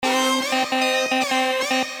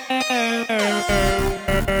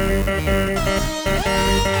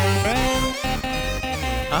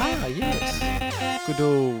Good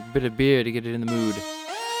old bit of beer to get it in the mood.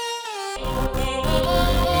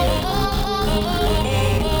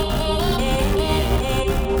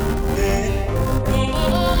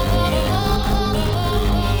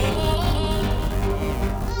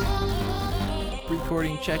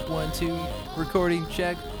 Recording check 1 2. Recording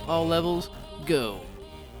check. All levels go.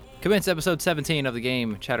 Commence episode 17 of the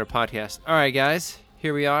Game Chatter podcast. All right, guys,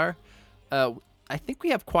 here we are. I think we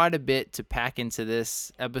have quite a bit to pack into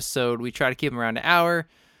this episode. We try to keep them around an hour.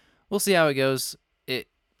 We'll see how it goes.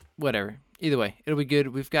 Whatever. Either way, it'll be good.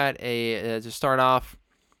 We've got to start off.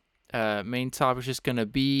 Main topic is just gonna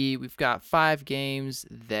be we've got 5 games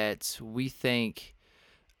that we think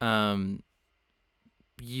you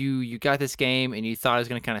got this game and you thought it was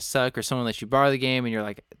gonna kind of suck, or someone lets you borrow the game and you're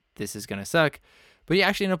like, this is gonna suck, but you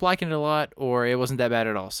actually end up liking it a lot, or it wasn't that bad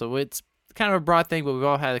at all. So it's kind of a broad thing, but we've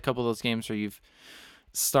all had a couple of those games where you've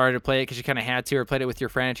started to play it because you kind of had to, or played it with your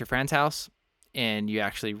friend at your friend's house and you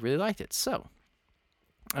actually really liked it. So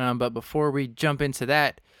but before we jump into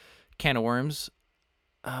that can of worms,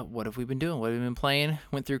 what have we been doing? What have we been playing?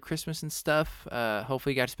 Went through Christmas and stuff.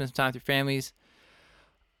 Hopefully you got to spend some time with your families.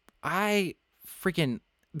 I freaking,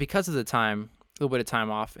 because of the time, a little bit of time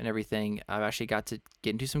off and everything, I've actually got to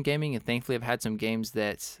get into some gaming, and thankfully I've had some games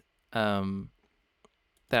that I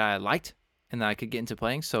liked and that I could get into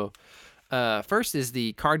playing. So first is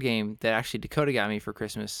the card game that actually Dakota got me for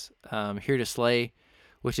Christmas, Here to Slay,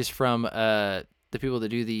 which is from the people that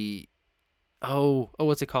do the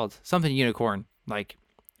what's it called? Something unicorn, like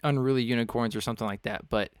Unruly Unicorns or something like that.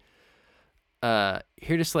 But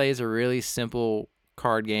Here to Slay is a really simple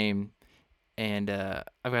card game, and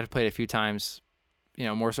I've got to play it a few times,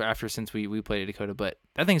 more so after since we played it, Dakota. But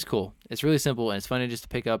that thing's cool. It's really simple, and it's fun to just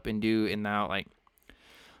pick up and do in and out.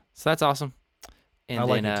 So that's awesome. And I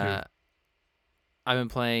then like it too. I've been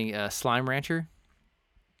playing Slime Rancher.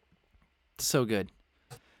 It's so good.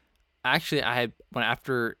 Actually,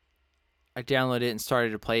 after I downloaded it and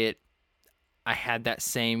started to play it, I had that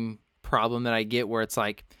same problem that I get where it's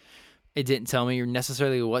like, it didn't tell me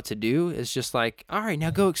necessarily what to do. It's just like, all right,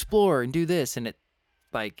 now go explore and do this. And it,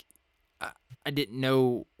 like, I didn't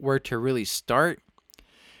know where to really start.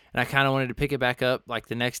 And I kind of wanted to pick it back up like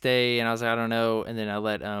the next day. And I was like, I don't know. And then I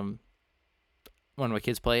let one of my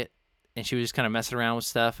kids play it. And she was just kind of messing around with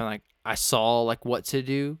stuff. And like, I saw like what to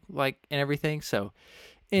do, like, and everything. So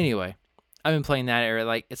anyway, I've been playing that era.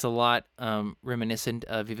 Like, it's a lot reminiscent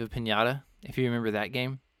of Viva Pinata, if you remember that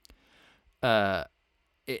game.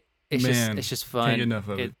 It's just fun. Can't get enough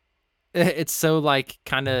of it. It's so like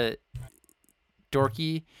kind of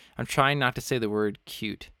dorky. I'm trying not to say the word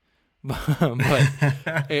cute, but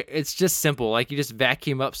it's just simple. Like, you just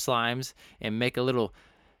vacuum up slimes and make a little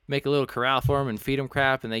corral for them and feed them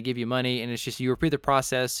crap, and they give you money, and it's just, you repeat the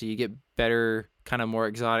process so you get better, kind of more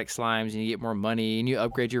exotic slimes, and you get more money, and you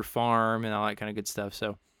upgrade your farm and all that kind of good stuff.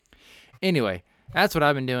 So anyway, that's what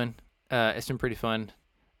I've been doing. It's been pretty fun.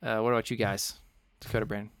 What about you guys? Dakota,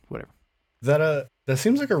 Brandon, whatever. That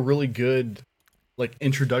seems like a really good like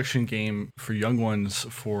introduction game for young ones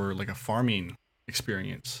for like a farming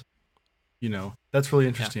experience. That's really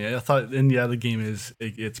interesting. Yeah. I thought, and yeah, the game it's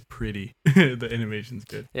pretty. The animation's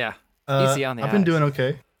good. Yeah, easy on the I've eyes. been doing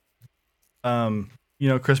okay.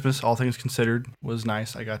 Christmas, all things considered, was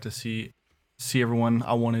nice. I got to see everyone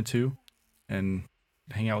I wanted to, and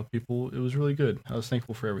hang out with people. It was really good. I was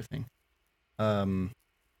thankful for everything.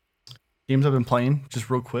 Games I've been playing, just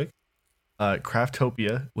real quick.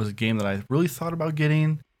 Craftopia was a game that I really thought about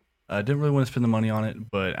getting. I didn't really want to spend the money on it,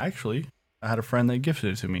 but actually, I had a friend that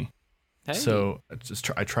gifted it to me. Hey. So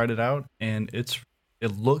I tried it out, and it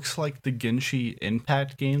looks like the Genshin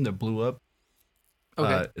Impact game that blew up.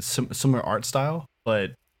 Okay. It's similar art style,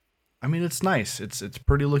 but I mean, it's nice. It's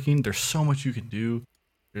pretty looking. There's so much you can do.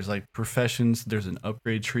 There's like professions. There's an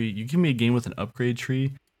upgrade tree. You give me a game with an upgrade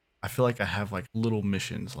tree, I feel like I have like little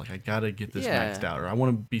missions. Like, I gotta get this maxed out, or I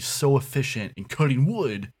want to be so efficient in cutting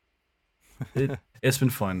wood. It's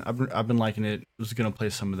been fun. I've been liking it. I was gonna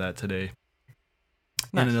play some of that today.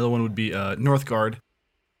 Nice. And another one would be Northgard.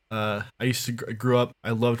 I grew up. I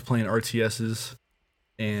loved playing RTSs,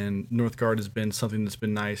 and Northgard has been something that's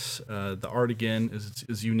been nice. The art again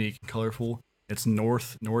is unique and colorful. It's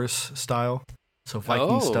Norse style, so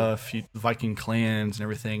Viking stuff, Viking clans and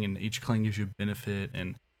everything, and each clan gives you a benefit.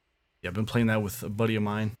 And yeah, I've been playing that with a buddy of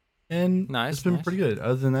mine, and it's been pretty good.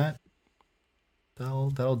 Other than that,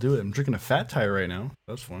 that'll do it. I'm drinking a Fat Tire right now.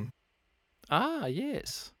 That's fun. Ah,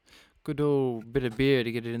 yes. Good old bit of beer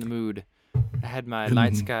to get it in the mood. I had my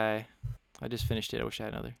Night Sky. I just finished it. I wish I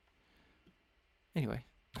had another. Anyway.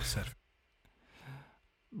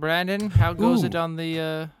 Brandon, how goes it on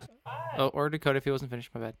the... or Dakota, if he wasn't finished,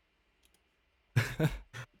 my bad.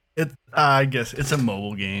 I guess it's a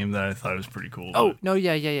mobile game that I thought was pretty cool. Oh no,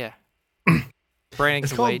 yeah. Brandon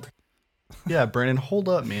It's can wait. called Yeah, Brandon, hold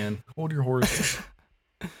up, man. Hold your horses.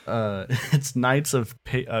 It's Knights of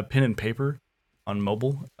Pen and Paper on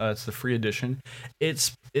mobile. It's the free edition.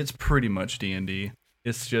 It's pretty much D&D.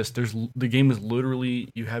 It's just the game is literally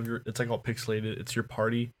you have it's like all pixelated. It's your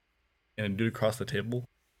party and a dude across the table,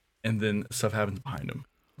 and then stuff happens behind him.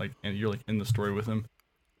 Like and you're like in the story with him.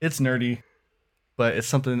 It's nerdy, but it's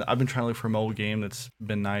something I've been trying to look for a mobile game that's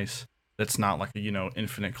been nice. That's not like a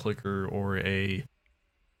infinite clicker or a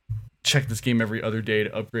check this game every other day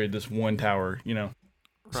to upgrade this one tower.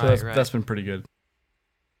 So that's been pretty good.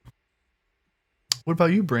 What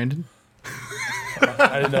about you, Brandon?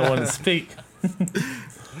 I didn't know when to speak.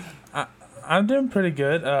 I'm doing pretty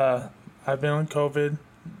good. I've been on COVID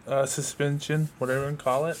suspension, whatever you can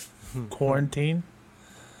call it, quarantine.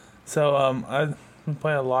 So I've been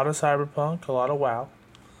playing a lot of Cyberpunk, a lot of WoW.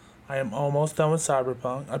 I am almost done with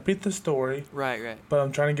Cyberpunk. I beat the story. Right. But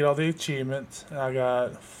I'm trying to get all the achievements. I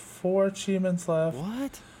got 4 achievements left.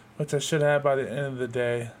 What? Which I should have by the end of the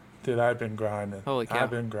day. Dude, I've been grinding. Holy cow.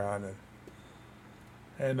 I've been grinding.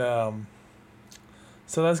 And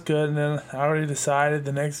so that's good. And then I already decided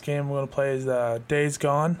the next game I'm going to play is Days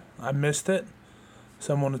Gone. I missed it.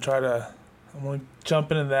 So I'm going to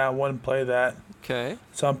jump into that one and play that. Okay.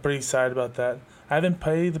 So I'm pretty excited about that. I haven't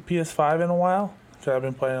played the PS5 in a while because I've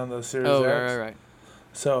been playing on the Series X. Right.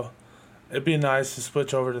 So it'd be nice to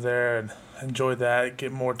switch over to there and enjoy that,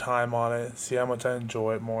 get more time on it, see how much I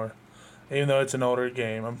enjoy it more. Even though it's an older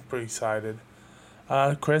game, I'm pretty excited.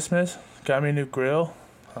 Christmas, got me a new grill.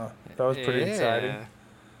 That was pretty exciting.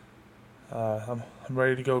 I'm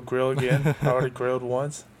ready to go grill again. I already grilled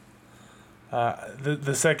once.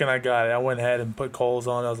 The second I got it, I went ahead and put coals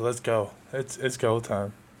on. I was like, let's go. It's go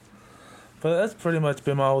time. But that's pretty much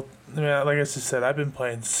been like I just said, I've been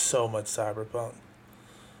playing so much Cyberpunk.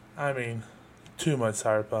 I mean, too much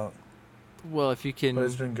Cyberpunk. Well, if you can. But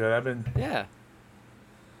it's been good. Yeah.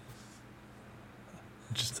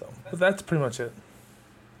 But that's pretty much it.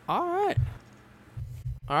 All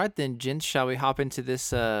right then, gents. Shall we hop into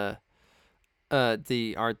this? Our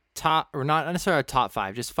top, or not necessarily our top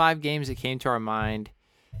 5, just 5 games that came to our mind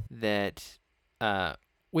that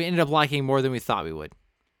we ended up liking more than we thought we would.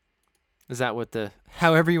 Is that what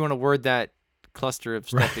however you want to word that cluster of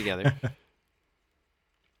stuff together?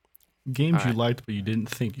 Games you liked but you didn't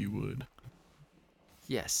think you would.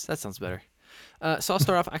 Yes, that sounds better. So I'll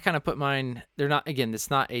start off. I kind of put mine. They're not. Again, it's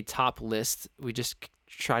not a top list. We just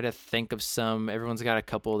try to think of some. Everyone's got a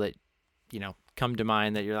couple that come to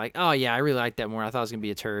mind that you're like, oh yeah, I really like that more. I thought it was gonna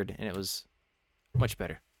be a turd, and it was much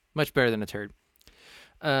better than a turd.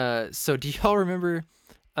 So do y'all remember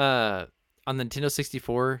on the Nintendo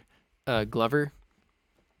 64 Glover,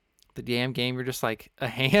 the damn game? You're just like a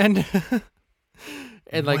hand,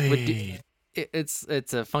 and like it's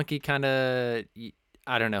a funky kind of,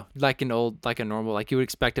 I don't know, like a normal, like you would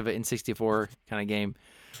expect of an N64 kind of game.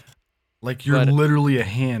 Like you're literally a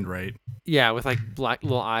hand, right? Yeah, with like black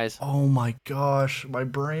little eyes. Oh my gosh, my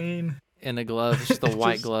brain. And a glove, it's just a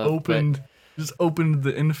white glove. Just opened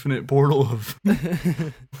the infinite portal of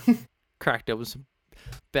cracked open some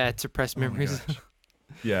bad suppressed memories.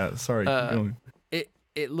 Yeah, sorry. Keep going.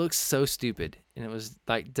 It looks so stupid, and it was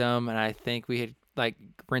like dumb, and I think we had like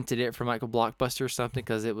rented it from like a Blockbuster or something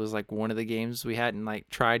because it was like one of the games we hadn't like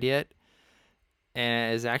tried yet,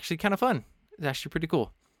 and it's actually kind of fun. It's actually pretty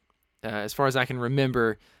cool. As far as I can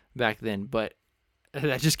remember back then, but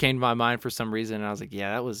that just came to my mind for some reason, and I was like,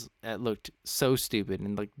 yeah, that looked so stupid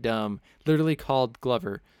and like dumb. Literally called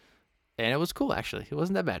Glover, and it was cool actually. It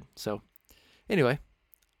wasn't that bad. So anyway,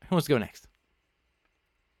 who wants to go next?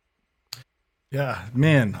 Yeah,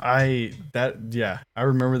 man, I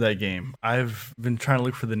remember that game. I've been trying to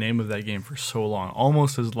look for the name of that game for so long,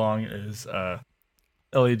 almost as long as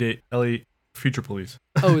LA Future Police.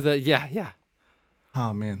 Oh, yeah.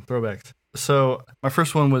 Oh man, throwbacks. So my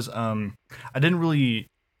first one was I didn't really,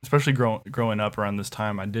 especially growing up around this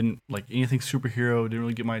time, I didn't like anything superhero. Didn't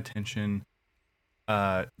really get my attention.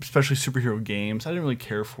 Especially superhero games, I didn't really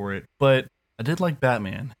care for it. But I did like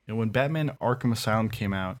Batman, and when Batman Arkham Asylum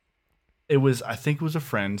came out, I think it was a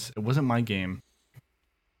friend's. It wasn't my game,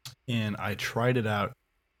 and I tried it out,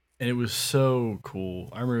 and it was so cool.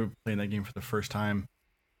 I remember playing that game for the first time.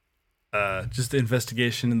 Just the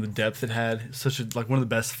investigation and the depth it had, like one of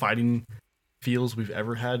the best fighting feels we've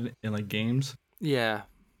ever had in like games. Yeah,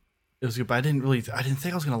 it was good, but I didn't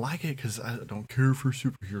think I was gonna like it because I don't care for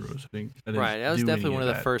superheroes. I didn't that was definitely one of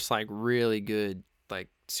the first like really good like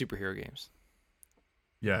superhero games.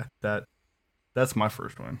 Yeah, that's my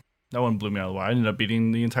first one. That one blew me out of the water. I ended up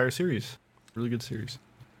beating the entire series. Really good series.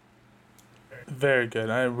 Very good.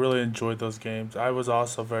 I really enjoyed those games. I was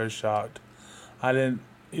also very shocked. I didn't.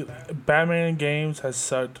 Batman games has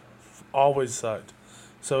sucked, always sucked.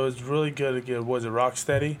 So it's really good to get. Was it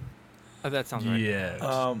Rocksteady? Oh, that sounds right. Yes.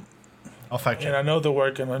 Um, I'll fact and check. I know they're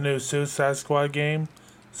working on a new Suicide Squad game,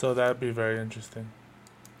 so that'd be very interesting.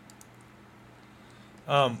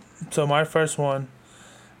 So my first one,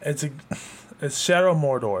 it's a, it's Shadow of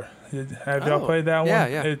Mordor. Have y'all Oh, played that yeah,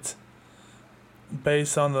 one? yeah. It's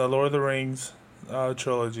based on the Lord of the Rings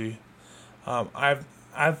trilogy. I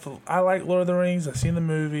like Lord of the Rings. I've seen the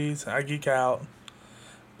movies. I geek out,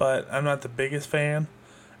 but I'm not the biggest fan.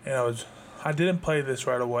 And I didn't play this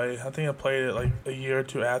right away. I think I played it like a year or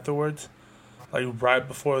two afterwards, like right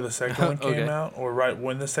before the second one came Okay. out, or right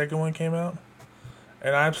when the second one came out.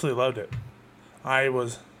 And I absolutely loved it. I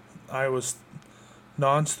was, I was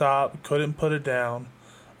nonstop. Couldn't put it down.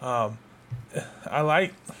 Um, I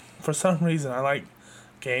like, for some reason, I like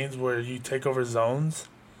games where you take over zones,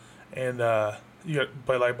 and you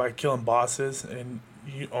got by killing bosses and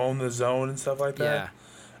you own the zone and stuff like that. Yeah.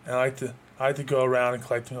 And I like to go around and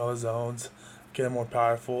collecting all the zones, getting more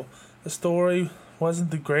powerful. The story wasn't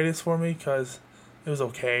the greatest for me because it was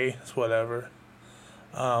okay. It's whatever.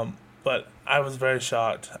 But I was very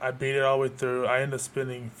shocked. I beat it all the way through. I ended up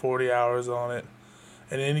spending 40 hours on it.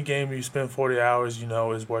 And any game you spend 40 hours, you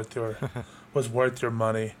know, is worth your was worth your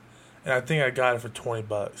money. And I think I got it for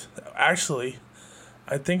 $20. Actually,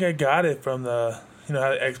 I think I got it from how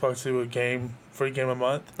the Xbox do a free game a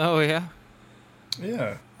month. Oh yeah.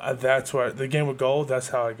 Yeah. That's where the game with gold. That's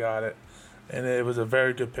how I got it, and it was a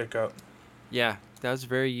very good pickup. Yeah, that was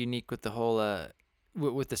very unique with the whole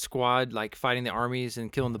with the squad, like fighting the armies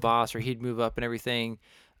and killing the boss, or he'd move up and everything.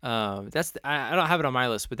 I don't have it on my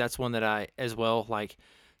list, but that's one that I as well like.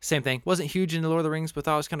 Same thing. Wasn't huge into Lord of the Rings, but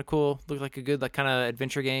thought it was kind of cool. Looked like a good like kind of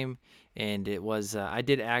adventure game, and it was. I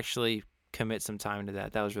did actually commit some time to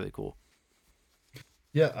that. That was really cool.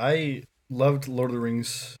 Yeah, I loved Lord of the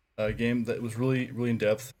Rings game. That was really really in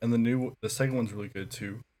depth, and the second one's really good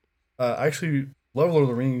too. I actually love Lord of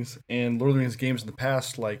the Rings and Lord of the Rings games in the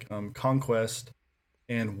past, like Conquest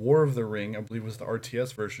and War of the Ring. I believe was the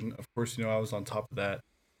RTS version. Of course, I was on top of that,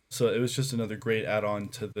 so it was just another great add-on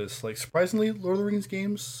to this. Like surprisingly, Lord of the Rings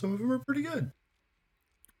games, some of them are pretty good.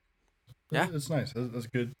 Yeah. It's nice. That's a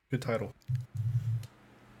good title.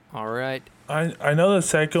 All right. I know the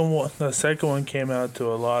second one. The second one came out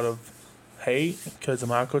to a lot of hate because of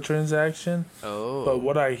microtransaction. Oh. But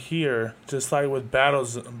what I hear, just like with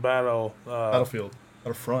Battlefield,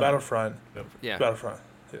 Battlefront, Yeah. Battlefront,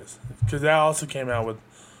 yes, because that also came out with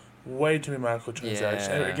way too many microtransactions.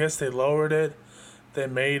 Yeah. I guess they lowered it. They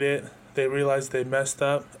made it. They realized they messed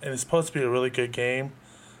up, and it's supposed to be a really good game.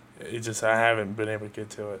 I haven't been able to get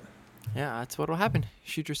to it. Yeah, that's what will happen.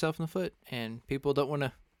 Shoot yourself in the foot, and people don't want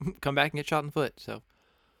to come back and get shot in the foot. So,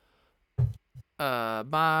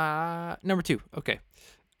 my number 2. Okay,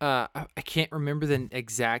 I can't remember the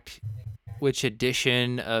exact which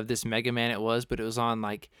edition of this Mega Man it was, but it was on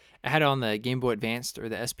I had it on the Game Boy Advanced or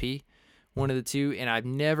the SP, one of the two. And I've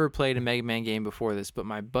never played a Mega Man game before this, but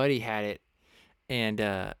my buddy had it, and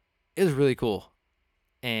it was really cool.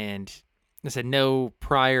 And I said no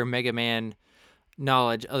prior Mega Man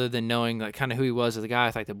knowledge other than knowing kind of who he was as a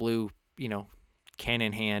guy with the blue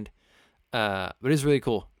cannon hand, but it's really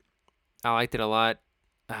cool. I liked it a lot.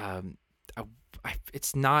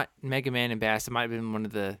 It's not Mega Man and Bass. It might have been one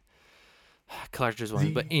of the collector's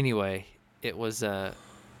ones, but anyway, it was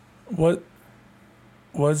What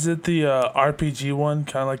was it? The RPG one,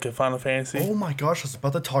 kind of like a Final Fantasy. Oh my gosh, I was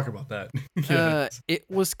about to talk about that. Yeah. it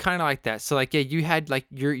was kind of like that. So you had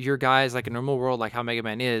your guys like a normal world, like how Mega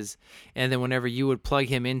Man is, and then whenever you would plug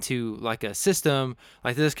him into a system,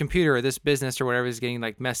 like this computer or this business or whatever is getting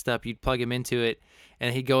messed up, you'd plug him into it,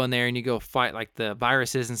 and he'd go in there and you go fight the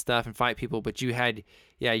viruses and stuff and fight people. But you had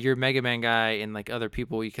your Mega Man guy and other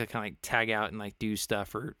people you could kind of tag out and do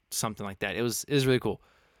stuff or something like that. It was really cool.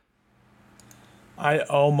 I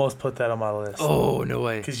almost put that on my list. Oh, no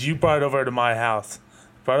way. Because you brought it over to my house.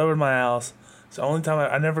 Brought it over to my house. It's the only time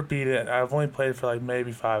I never beat it. I've only played it for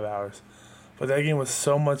maybe 5 hours. But that game was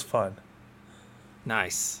so much fun.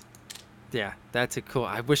 Nice. Yeah, that's a cool.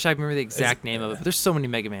 I wish I remember the exact name of it. But there's so many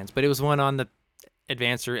Mega Mans. But it was one on the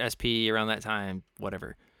Advanced or SP around that time,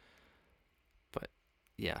 whatever. But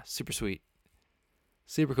yeah, super sweet.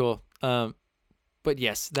 Super cool. But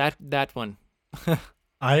yes, that one.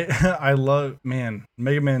 I love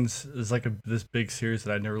Mega Man's is this big series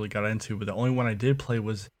that I never really got into, but the only one I did play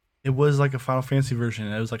was like a Final Fantasy version,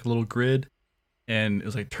 and it was like a little grid, and it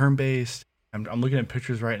was turn based. I'm looking at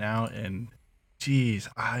pictures right now, and Jeez,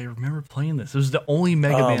 I remember playing this. It was the only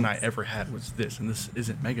Mega Man Um, I ever had was this, and this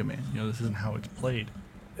isn't Mega Man. This isn't how it's played.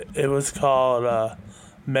 it was called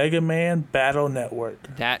Mega Man Battle Network.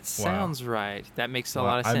 That Wow. sounds right. That makes a Wow,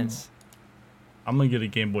 lot of sense. I'm gonna get a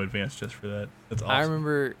Game Boy Advance just for that. That's awesome. I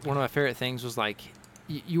remember one of my favorite things was like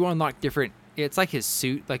you unlock different. It's like his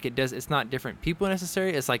suit. Like it does. It's not different people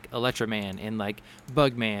necessarily. It's like Electro Man and like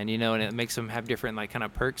Bug Man, and it makes him have different like kind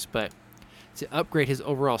of perks. But to upgrade his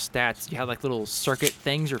overall stats, you had like little circuit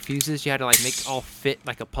things or fuses. You had to like make all fit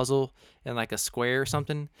like a puzzle in like a square or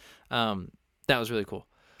something. That was really cool.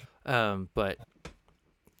 But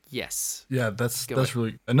yes, Yeah, that's Go that's ahead.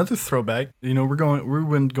 really another throwback. We've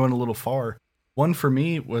been going a little far. One for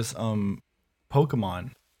me was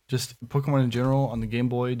Pokemon. Just Pokemon in general on the Game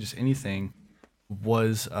Boy, just anything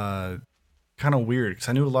was kind of weird because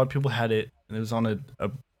I knew a lot of people had it and it was on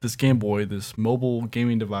this Game Boy, this mobile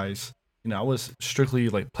gaming device. I was strictly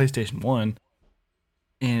like PlayStation 1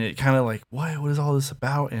 and it kind of like what is all this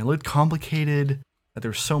about? And it looked complicated. That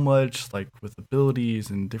there was so much like with abilities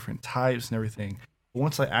and different types and everything. But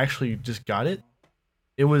once I actually just got it,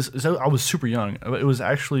 so I was super young. It was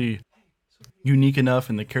actually unique enough,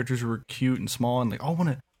 and the characters were cute and small, and like I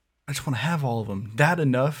just want to have all of them. That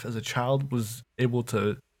enough as a child was able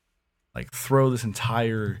to like throw this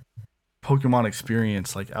entire Pokemon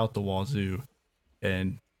experience like out the wazoo,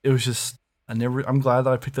 and it was just I'm glad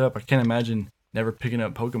that I picked it up. I can't imagine never picking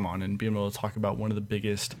up Pokemon and being able to talk about one of the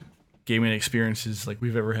biggest gaming experiences like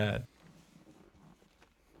we've ever had.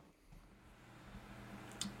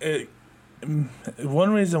 It,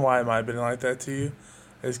 one reason why it might have been like that to you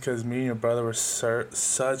is because me and your brother were such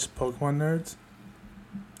Pokemon nerds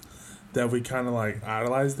that we kind of like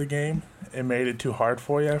idolized the game and made it too hard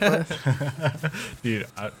for you at first. Dude,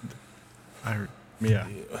 yeah,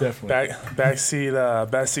 definitely.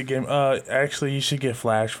 Backseat game. Actually, you should get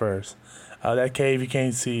Flash first. That cave you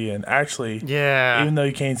can't see, and actually, yeah, even though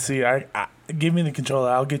you can't see, I give me the controller.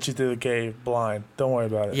 I'll get you through the cave blind. Don't worry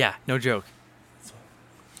about it. yeah, no joke.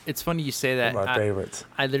 It's funny you say that. One of my favorites.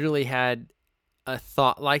 I literally had a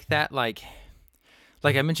thought like that, like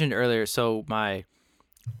I mentioned earlier. So my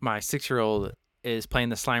 6-year-old is playing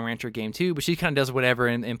the Slime Rancher game too, but she kind of does whatever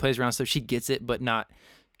and plays around, so she gets it, but not.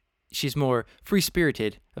 She's more free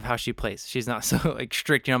spirited of how she plays. She's not so like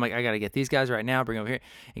strict. I'm like, I gotta get these guys right now, bring them over here,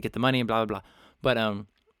 and get the money and blah blah blah. But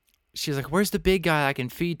she's like, where's the big guy I can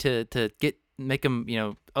feed to make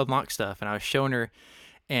him unlock stuff? And I was showing her,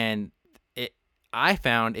 and I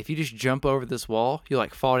found if you just jump over this wall, you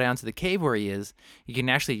like fall down to the cave where he is. You can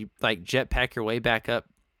actually like jetpack your way back up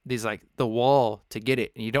these like the wall to get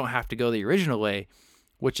it, and you don't have to go the original way,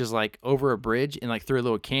 which is like over a bridge and like through a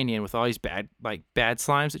little canyon with all these bad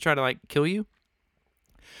slimes that try to like kill you.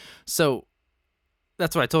 So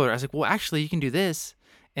that's what I told her. I was like, well, actually, you can do this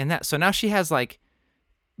and that. So now she has like,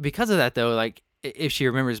 because of that though, like if she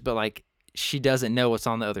remembers, but like she doesn't know what's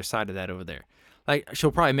on the other side of that over there. Like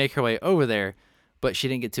she'll probably make her way over there, but she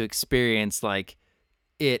didn't get to experience like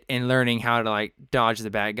it and learning how to like dodge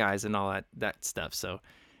the bad guys and all that stuff. So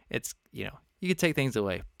it's, you could take things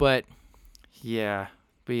away, but yeah,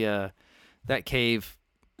 that cave,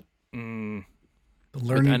 The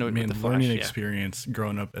I know it with the Flash, learning yeah. experience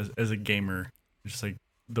growing up as a gamer, just like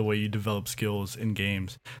the way you develop skills in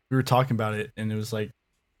games. We were talking about it, and it was like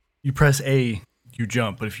you press A, you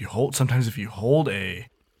jump, but if you hold A,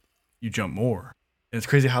 you jump more. And it's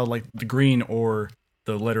crazy how like the green or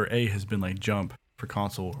the letter A has been like jump for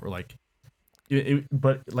console or like,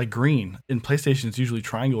 but like green in PlayStation it's usually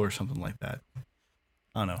triangle or something like that.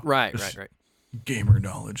 I don't know. right. Gamer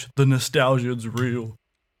knowledge. The nostalgia is real.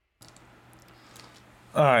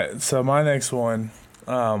 All right, so my next one,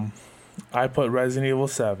 I put Resident Evil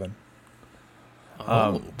 7.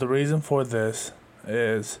 The reason for this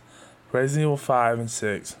is Resident Evil 5 and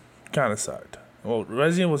 6 kind of sucked. Well,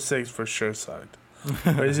 Resident Evil 6 for sure sucked.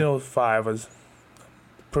 Resident Evil 5 was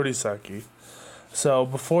pretty sucky. So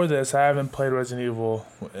before this, I haven't played Resident Evil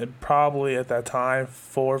in probably at that time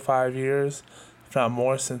 4 or 5 years, if not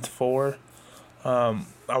more, since 4.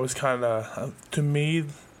 I was kind of, to me,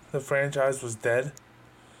 the franchise was dead.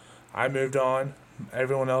 I moved on.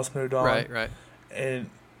 Everyone else moved on. Right. And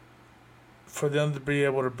for them to be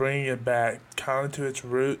able to bring it back kind of to its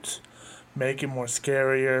roots, make it more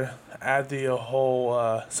scarier, add the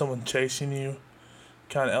whole someone chasing you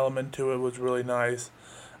kind of element to it was really nice.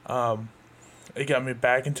 It got me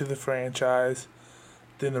back into the franchise.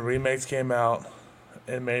 Then the remakes came out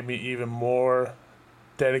and made me even more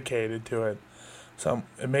dedicated to it. So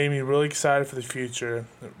it made me really excited for the future.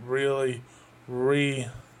 It really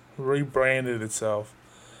rebranded itself.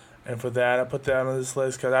 And for that, I put that on this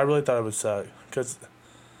list because I really thought it would suck. Because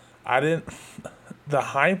I didn't. The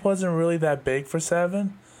hype wasn't really that big for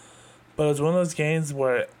 7, but it was one of those games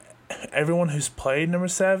where everyone who's played number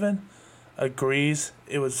 7 agrees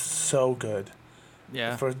it was so good.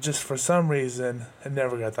 Yeah. For some reason, it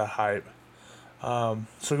never got that hype.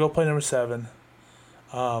 So go play number 7.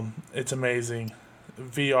 It's amazing.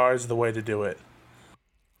 VR is the way to do it.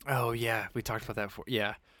 Oh yeah, we talked about that before.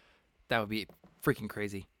 Yeah, that would be freaking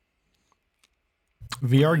crazy.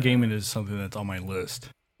 VR gaming is something that's on my list.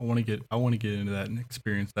 I want to get into that and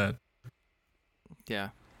experience that. Yeah.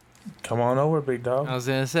 Come on over, big dog. I was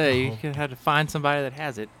gonna say you could have to find somebody that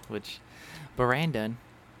has it, which Baran done.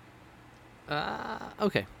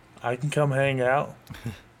 Okay. I can come hang out.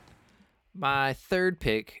 My third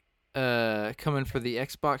pick, coming for the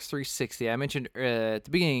Xbox 360. I mentioned at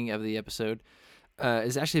the beginning of the episode,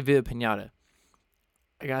 is actually Viva Pinata.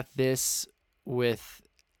 I got this with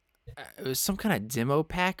it was some kind of demo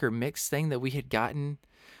pack or mix thing that we had gotten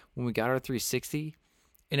when we got our 360,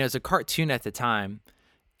 and it was a cartoon at the time,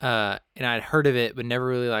 and I'd heard of it but never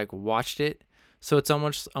really like watched it. So it's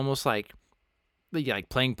almost like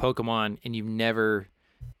playing Pokemon and you've never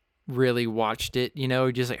really watched it,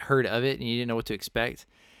 you just like heard of it and you didn't know what to expect.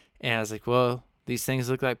 And I was like, well, these things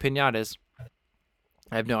look like pinatas.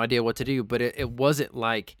 I have no idea what to do, but it wasn't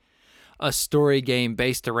like a story game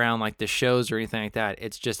based around like the shows or anything like that.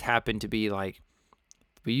 It's just happened to be like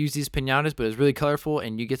we use these pinatas, but it's really colorful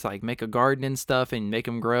and you get to like make a garden and stuff and make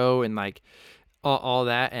them grow and like all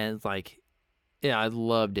that. And it's like, yeah, I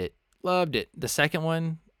loved it. The second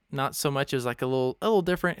one, not so much. It was like a little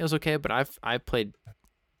different. It was okay, but I played,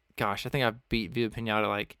 gosh, I think I've beat Viva Pinata.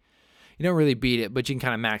 Like, you don't really beat it, but you can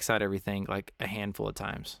kind of max out everything like a handful of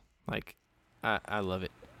times. Like, I love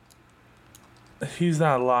it. He's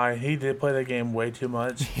not lying. He did play that game way too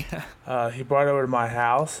much. Yeah. He brought it over to my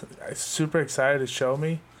house. Super excited to show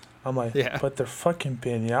me. I'm like, Yeah. but they're fucking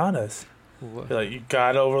pinatas. What? You're like, you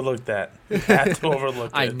gotta overlook that. You have to overlook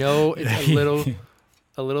it. I know it's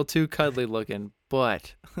a little too cuddly looking,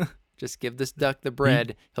 but just give this duck the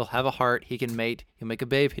bread. He'll have a heart. He can mate. He'll make a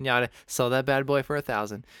baby pinata. Sell that bad boy for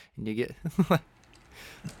 1,000, and you get.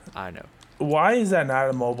 I know. Why is that not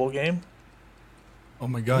a mobile game? Oh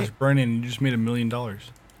my gosh, Brennan, you just made $1 million.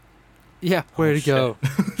 Yeah, way to go.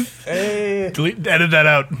 Hey, Edit that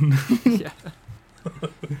out. Yeah.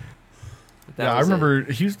 Yeah, I remember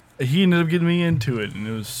he ended up getting me into it, and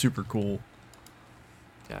it was super cool.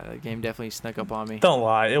 Yeah, that game definitely snuck up on me. don't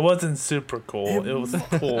lie. It wasn't super cool. It was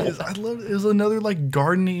cool. I love it. It was another like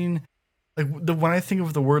gardening, when I think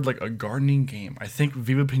of the word like a gardening game, I think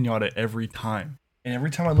Viva Pinata every time. And every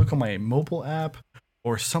time I look on my mobile app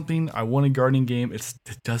or something, I want a gardening game. It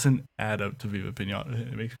doesn't add up to Viva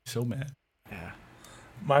Pinata. It makes me so mad. Yeah.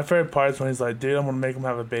 My favorite part is when he's like, dude, I'm gonna make him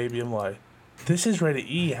have a baby. I'm like, this is rated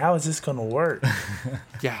E. How is this gonna work?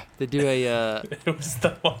 Yeah, they do a It was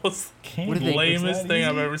the most What do they- lamest thing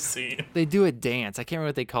I've ever seen. they do a dance. I can't remember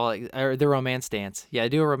what they call it, or the romance dance. Yeah, they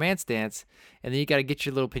do a romance dance, and then you got to get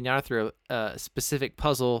your little pinata through a specific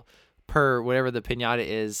puzzle per whatever the pinata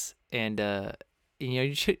is, and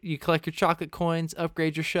you collect your chocolate coins,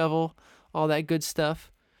 upgrade your shovel, all that good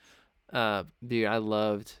stuff. Dude, I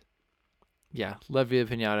loved Viva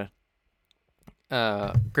Pinata.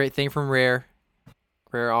 Great thing from Rare.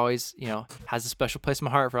 Rare always, has a special place in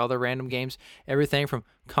my heart for all their random games. Everything from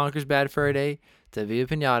Conker's Bad Fur Day to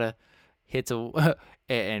Viva Pinata hits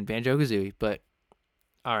and Banjo-Kazooie. But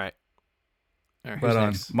all right. Who's Right on.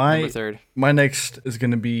 next? Number third. My next is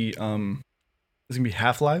gonna be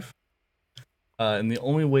Half-Life. And the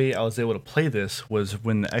only way I was able to play this was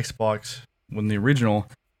when the original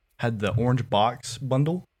had the orange box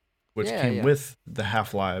bundle, which came with the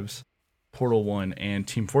Half-Lives, Portal 1, and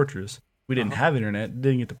Team Fortress. We didn't have internet,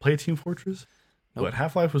 didn't get to play Team Fortress, but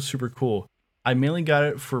Half-Life was super cool. I mainly got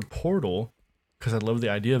it for Portal because I loved the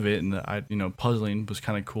idea of it, and puzzling was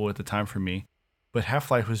kind of cool at the time for me. But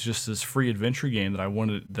Half-Life was just this free adventure game that I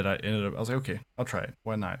was like, okay, I'll try it.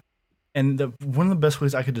 Why not? And one of the best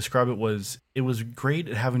ways I could describe it was great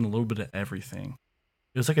at having a little bit of everything.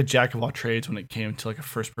 It was like a jack of all trades when it came to like a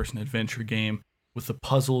first-person adventure game with the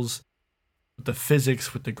puzzles, with the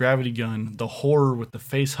physics, with the gravity gun, the horror with the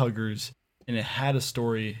face huggers, and it had a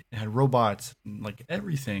story, it had robots, and like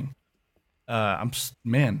everything. I'm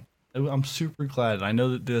super glad. I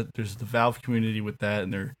know that there's the Valve community with that,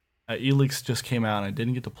 and their Elix just came out, and I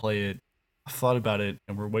didn't get to play it. I thought about it,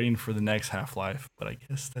 and we're waiting for the next Half-Life, but I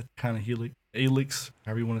guess that kind of Elix,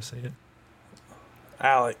 however you want to say it.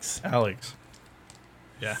 Alex.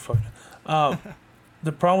 Yeah.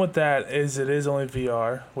 The problem with that is it is only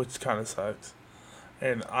VR, which kind of sucks.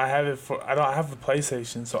 And I don't have the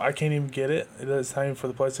PlayStation, so I can't even get it. It doesn't have for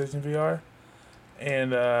the PlayStation VR.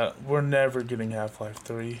 and we're never getting Half-Life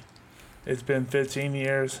 3. It's been 15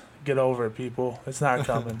 years. Get over it, people. It's not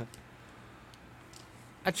coming.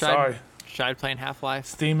 I tried playing Half-Life.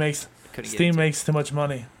 Steam makes Couldn't get into too much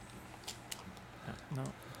money. it. No.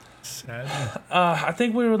 Sad. I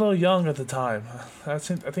think we were a little young at the time. I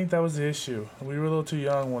think that was the issue. We were a little too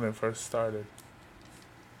young when it first started.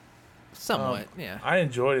 Somewhat, yeah. I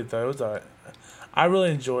enjoyed it though. It was alright. I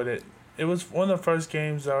really enjoyed it. It was one of the first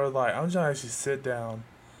games that I was like, I'm just gonna actually sit down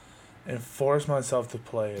and force myself to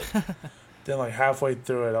play it. Then like halfway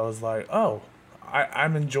through it, I was like, oh,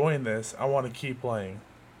 I'm enjoying this. I want to keep playing.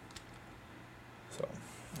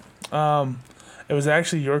 So, it was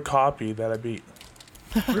actually your copy that I beat.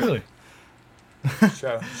 Really?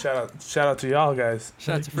 Shout out to y'all guys.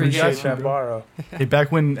 Shout out to Free Appreciate Guys. that borrow. Hey,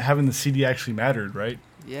 back when having the CD actually mattered, right?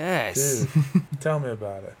 Yes. Dude, tell me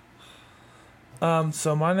about it.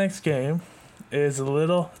 So my next game is a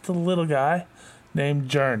little guy named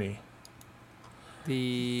Journey.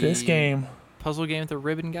 This game, puzzle game with the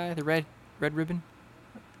ribbon guy, the red ribbon.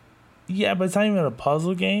 yeah, but it's not even a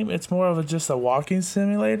puzzle game. It's more of just a walking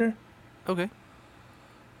simulator, Okay.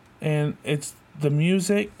 and the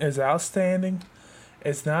music is outstanding.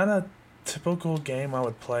 It's not a typical game I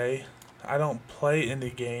would play. I don't play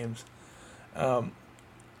indie games, and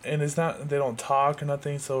it's not. They don't talk or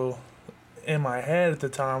nothing. So, in my head at the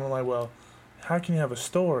time, I'm like, well, how can you have a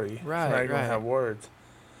story if Right, you're not gonna right. have words?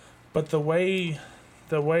 But the way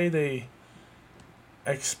they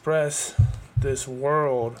express this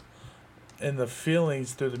world and the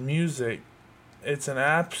feelings through the music, it's an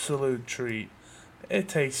absolute treat. It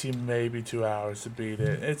takes you maybe 2 hours to beat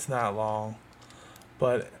it. It's not long,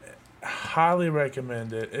 but highly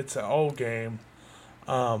recommend it. It's an old game.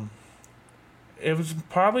 It was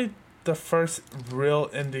probably the first real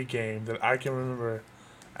indie game that I can remember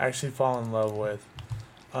actually falling in love with.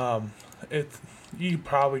 You could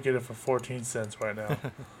probably get it for 14 cents right now.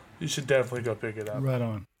 You should definitely go pick it up. Right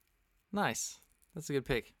on. Nice. That's a good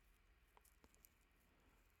pick.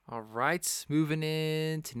 All right, moving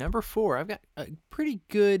in to number 4. I've got a pretty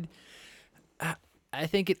good. I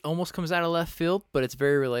think it almost comes out of left field, but it's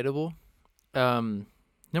very relatable.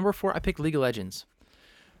 Number 4, I picked League of Legends.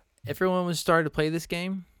 Everyone was starting to play this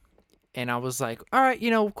game, and I was like, "All right,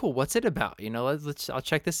 cool. What's it about? I'll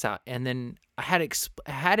check this out." And then I had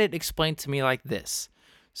it explained to me like this.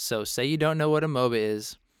 So, say you don't know what a MOBA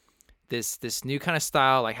is. This new kind of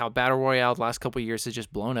style, like how Battle Royale the last couple of years has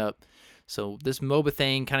just blown up. So this MOBA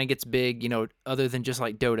thing kind of gets big, other than just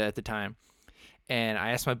like Dota at the time. And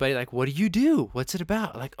I asked my buddy, like, what do you do? What's it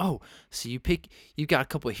about? Like, oh, so you got a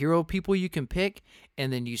couple of hero people you can pick,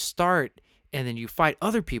 and then you start, and then you fight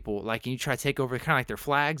other people, like, and you try to take over kind of like their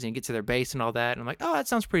flags, and you get to their base and all that. And I'm like, oh, that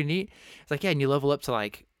sounds pretty neat. It's like, yeah, and you level up to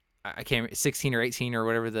like, I can't remember, 16 or 18 or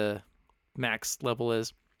whatever the max level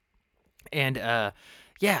is. And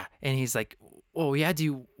yeah, and he's like, well, yeah,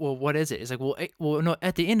 what is it? It's like, well, no,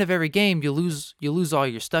 at the end of every game, you lose all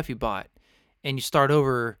your stuff you bought, and you start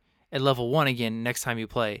over at level 1 again next time you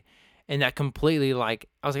play. And that completely, like,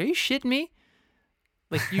 I was like, are you shitting me?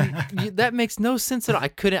 Like, that makes no sense at all.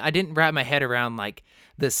 I didn't wrap my head around like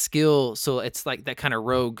the skill. So it's like that kind of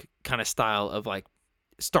rogue kind of style of like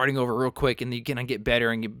starting over real quick, and you're gonna get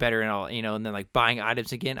better and all, and then like buying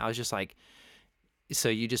items again. I was just like, so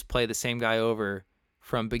you just play the same guy over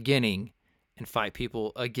from beginning and fight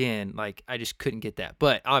people again. Like, I just couldn't get that.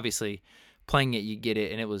 But obviously playing it, you get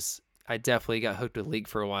it. And I definitely got hooked with League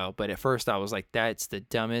for a while. But at first I was like, that's the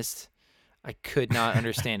dumbest. I could not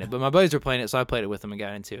understand it. But my buddies were playing it, so I played it with them and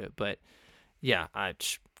got into it. But yeah,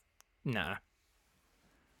 nah.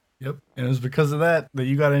 Yep. And it was because of that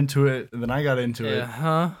you got into it, and then I got into it.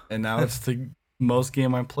 And now it's the most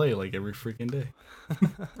game I play like every freaking day.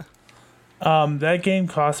 That game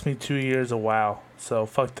cost me 2 years of WoW, so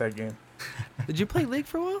fuck that game. Did you play League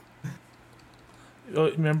for a while?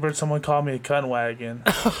 Remember, someone called me a cunt wagon,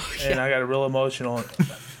 and I got real emotional.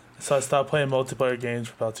 So I stopped playing multiplayer games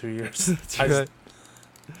for about 2 years. That's right.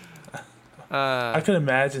 I could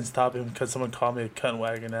imagine stopping because someone called me a cunt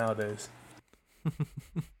wagon nowadays.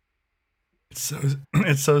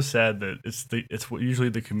 It's so sad that it's usually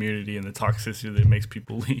the community and the toxicity that makes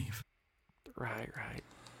people leave. Right.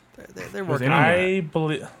 They're working on I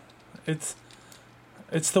believe it's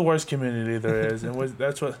the worst community there is, and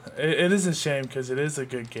that's what it is a shame because it is a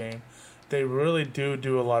good game. They really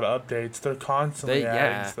do a lot of updates. They're constantly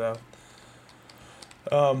adding stuff.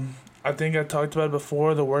 I think I talked about it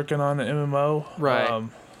before. They're working on an MMO, right?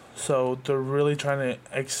 So they're really trying to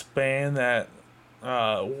expand that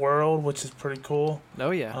world, which is pretty cool.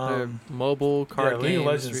 Oh yeah, they're mobile card games. League of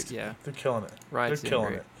Legends, yeah, they're killing it. Riot's they're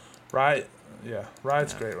killing it. Riot, yeah,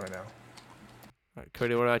 Riot's great right now. All right,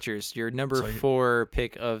 Cody, what about yours? Your number So 4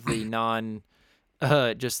 pick of the non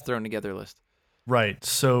just thrown together list. Right.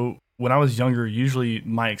 So when I was younger, usually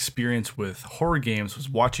my experience with horror games was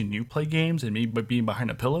watching you play games and me being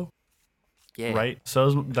behind a pillow. Yeah. Right.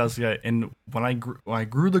 So that's yeah. And when I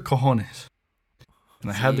grew the cojones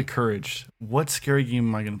and I had the See? courage, what scary game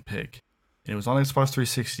am I gonna pick? And it was on Xbox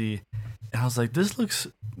 360, and I was like, this looks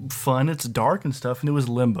fun. It's dark and stuff, and it was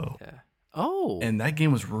Limbo, Yeah. Oh. and that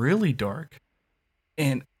game was really dark.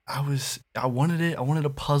 And I wanted it. I wanted a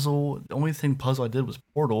puzzle. The only thing puzzle I did was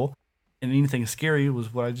Portal, and anything scary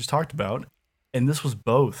was what I just talked about. And this was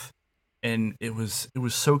both, and it was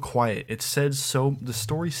so quiet. The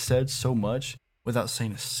story said so much without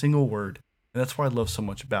saying a single word, and that's what I love so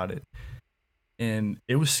much about it. And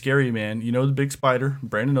it was scary, man. You know the big spider.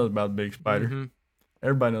 Brandon knows about the big spider. Mhm.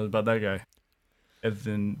 Everybody knows about that guy. And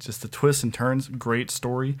then just the twists and turns. Great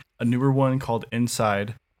story. A newer one called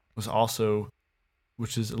Inside was also,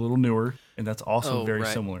 which is a little newer, and that's also Oh, very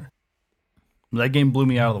right. similar. That game blew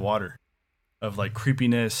me out of the water, of like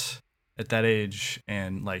creepiness at that age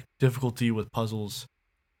and like difficulty with puzzles.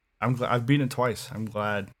 I'm glad I've beaten it twice. I'm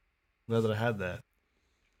glad that I had that.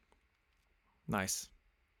 Nice.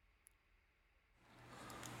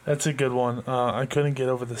 That's a good one. I couldn't get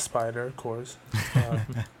over the spider, of course.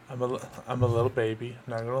 I'm a little baby,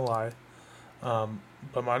 not gonna lie.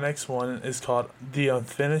 But my next one is called The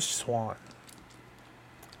Unfinished Swan.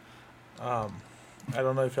 I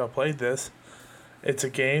don't know if y'all played this. It's a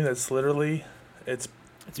game that's literally,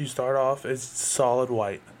 you start off it's solid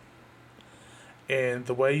white, and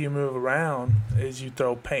the way you move around is you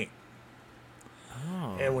throw paint.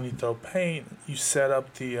 Oh. And when you throw paint, you set up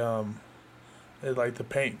like the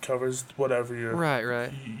paint covers whatever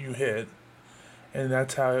Right. you hit, and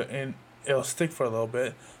that's how and it'll stick for a little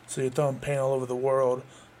bit. So you're throwing paint all over the world,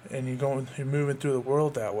 and you're moving through the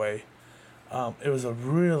world that way. It was a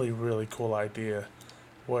really really cool idea,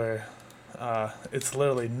 where it's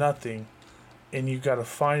literally nothing, and you got to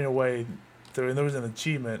find a way. And there was an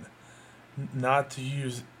achievement not to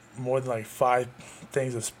use more than like 5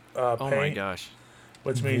 things of Oh my paint, gosh.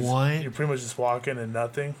 which means What? you're pretty much just walking and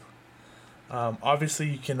nothing. Obviously,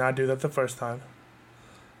 you cannot do that the first time.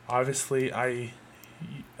 Obviously, I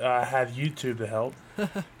had YouTube to help.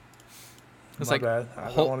 It's My like bad. I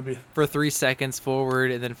whole- don't want to be. For 3 seconds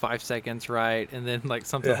forward and then 5 seconds right and then like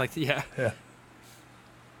something Yeah. like yeah.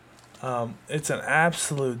 It's an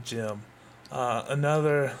absolute gem.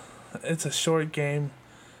 It's a short game,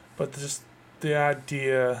 but just the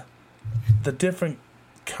idea, the different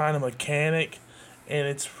kind of mechanic, and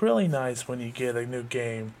it's really nice when you get a new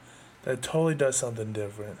game that totally does something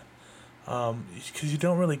different. Because you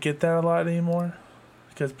don't really get that a lot anymore,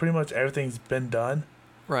 because pretty much everything's been done.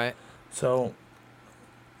 Right. So,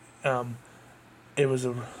 it was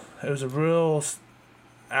a real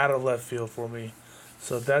out of left field for me.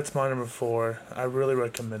 So that's my number 4. I really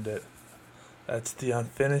recommend it. That's The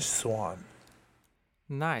Unfinished Swan.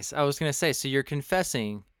 Nice. I was gonna say, so you're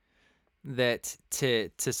confessing that to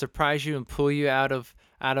surprise you and pull you out of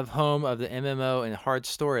home of the MMO and hard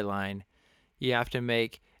storyline, you have to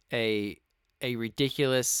make a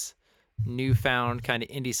ridiculous, newfound kind of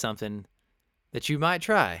indie something that you might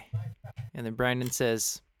try. And then Brandon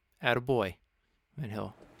says, "Attaboy," and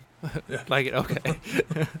he'll like it. Okay.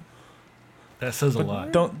 That says a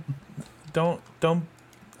lot. Don't.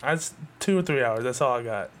 That's 2 or 3 hours. That's all I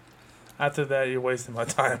got. After that, you're wasting my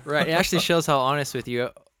time. Right. It actually shows how honest with you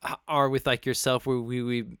are with like yourself. Where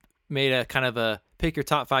we made a kind of a pick your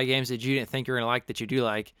top 5 games that you didn't think you were gonna like that you do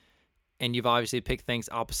like, and you've obviously picked things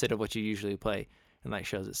opposite of what you usually play, and that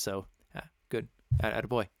shows it. So good.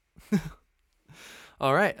 Attaboy.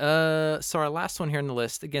 All right. So our last one here on the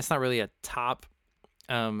list. Again, it's not really a top.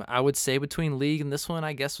 I would say between League and this one,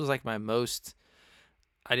 I guess was like my most.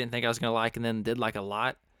 I didn't think I was gonna like, and then did like a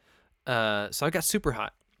lot. So I got Super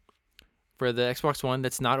Hot for the Xbox One.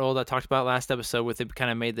 That's not old. I talked about last episode with it.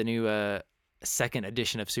 Kind of made the new second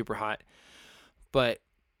edition of Super Hot. But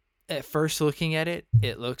at first looking at it,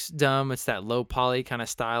 it looks dumb. It's that low poly kind of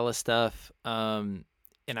style of stuff. And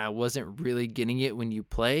I wasn't really getting it when you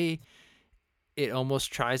play. It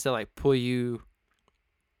almost tries to like pull you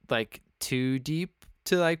like too deep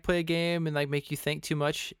to like play a game and like make you think too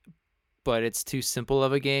much, but it's too simple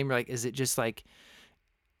of a game. You're like, is it just like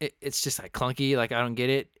it's just like clunky? Like I don't get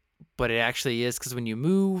it, but it actually is, because when you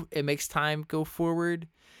move, it makes time go forward.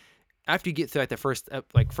 After you get through like the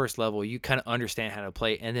first level, you kind of understand how to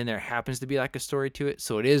play, and then there happens to be like a story to it,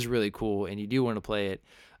 so it is really cool, and you do want to play it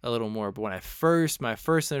a little more. But when my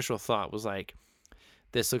first initial thought was like,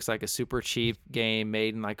 this looks like a super cheap game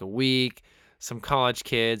made in like a week. Some college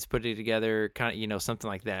kids put it together, kind of, something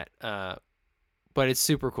like that. but it's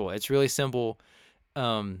super cool. It's really simple,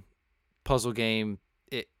 puzzle game.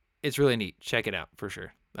 It's really neat. Check it out for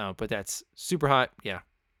sure. But that's Super Hot. Yeah,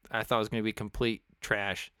 I thought it was gonna be complete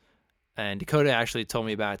trash, and Dakota actually told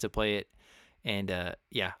me about it to play it, and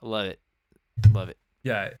yeah, love it, love it.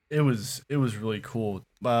 Yeah, it was really cool.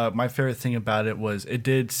 My favorite thing about it was it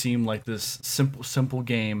did seem like this simple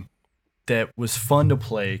game that was fun to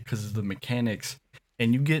play because of the mechanics.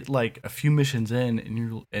 And you get like a few missions in,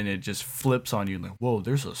 and it just flips on you like, whoa,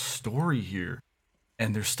 there's a story here,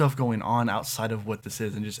 and there's stuff going on outside of what this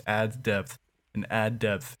is, and just adds depth and add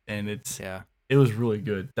depth, and Yeah, it was really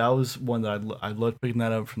good. That was one that I loved picking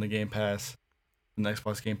that up from the Game Pass, from the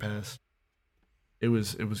Xbox Game Pass. It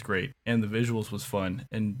was great, and the visuals was fun,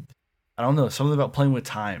 and I don't know, something about playing with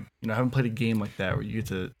time. I haven't played a game like that where you get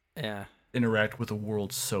to yeah. interact with the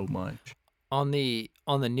world so much. On the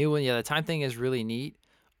new one, yeah, the time thing is really neat.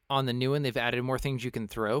 On the new one, they've added more things you can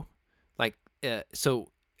throw, like so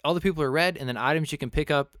all the people are red, and then items you can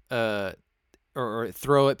pick up or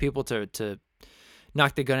throw at people to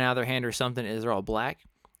knock the gun out of their hand or something is they're all black.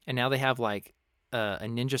 And now they have like a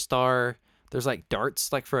ninja star. There's like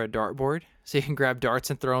darts, like for a dartboard, so you can grab darts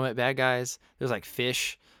and throw them at bad guys. There's like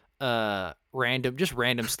fish,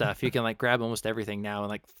 random stuff. You can like grab almost everything now,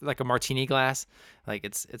 and like a martini glass. Like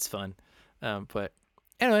it's fun. But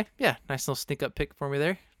anyway, yeah, nice little sneak up pick for me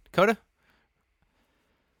there, Coda.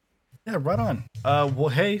 Yeah, right on. Well,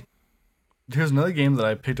 hey, here's another game that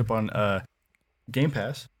I picked up on Game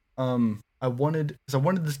Pass. I wanted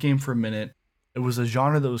this game for a minute. It was a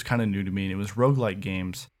genre that was kind of new to me, and it was roguelike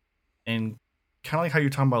games. And kind of like how you're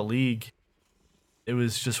talking about League, it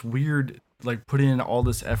was just weird, like putting in all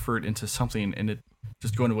this effort into something and it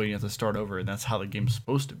just going away and you have to start over, and that's how the game's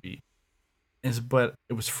supposed to be. But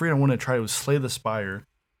it was free, and I wanted to try it. It was Slay the Spire,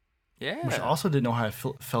 Yeah. which I also didn't know how I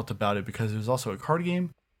felt about it because it was also a card game.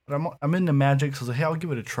 But I'm into Magic, so I was like, hey, I'll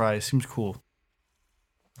give it a try. It seems cool.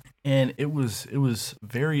 And it was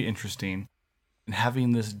very interesting in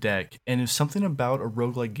having this deck. And if something about a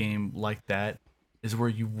roguelike game like that is where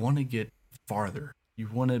you want to get farther. You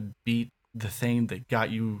want to beat the thing that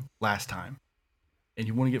got you last time. And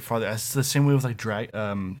you want to get farther. It's the same way with like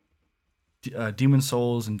Demon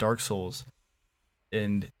Souls and Dark Souls.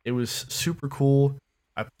 And it was super cool.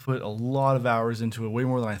 I put a lot of hours into it, way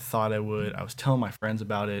more than I thought I would. I was telling my friends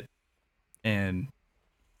about it, and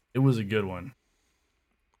it was a good one.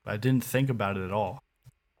 I didn't think about it at all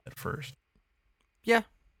at first. Yeah,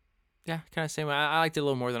 kind of same way. I liked it a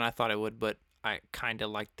little more than I thought I would, but I kind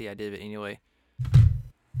of liked the idea of it anyway.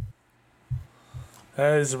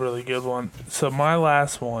 That is a really good one. So my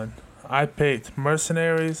last one, I picked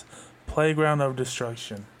Mercenaries Playground of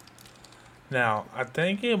Destruction. Now, I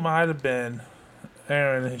think it might have been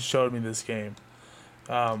Aaron who showed me this game.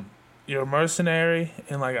 You're a mercenary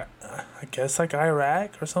in like I guess like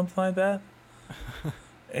Iraq or something like that.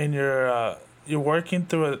 And you're working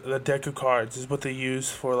through a deck of cards is what they use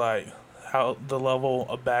for like how the level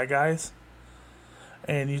of bad guys.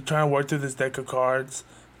 And you try and work through this deck of cards,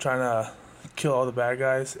 trying to kill all the bad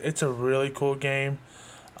guys. It's a really cool game.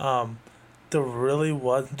 There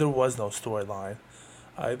was no storyline.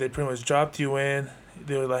 They pretty much dropped you in.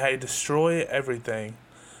 They were like, "Hey, destroy everything,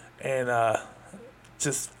 and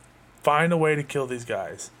just find a way to kill these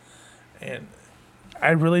guys." And I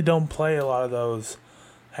really don't play a lot of those.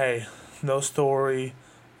 Hey, no story,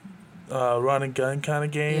 run and gun kind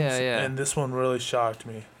of games. Yeah. And this one really shocked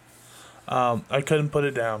me. I couldn't put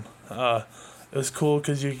it down. It was cool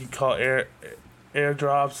because you could call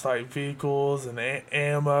airdrops like vehicles and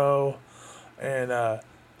ammo, and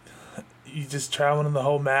you just traveling the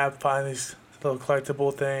whole map, find these little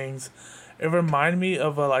collectible things. It reminded me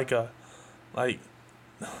of a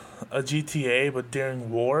GTA, but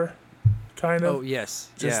during war, kind of. Oh yes,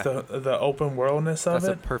 Just yeah. the open worldness of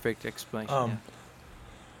That's it. a perfect explanation.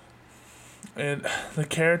 And the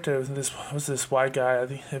character was this white guy. I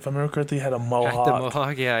think, if I remember correctly, he had a Yeah. mohawk. The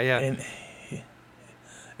mohawk, yeah. And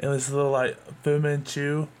it was a little like Fu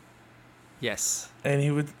Manchu. Yes.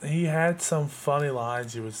 And he had some funny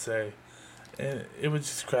lines, you would say, and it would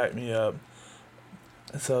just crack me up.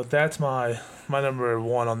 So that's my number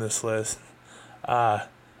one on this list.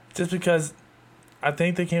 Just because I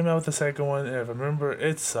think they came out with the second one, and if I remember,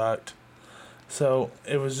 it sucked. So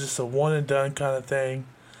it was just a one and done kind of thing,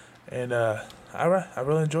 and I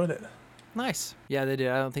really enjoyed it. Nice. Yeah, they did.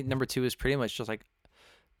 I don't think number 2 is pretty much just like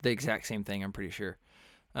the exact same thing. I'm pretty sure,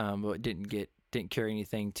 but didn't carry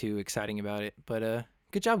anything too exciting about it. But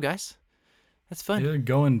good job, guys. That's fun. You're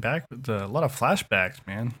going back with a lot of flashbacks,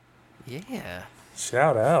 man. Yeah.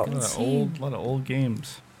 Shout out. A lot of old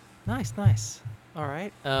games. Nice. All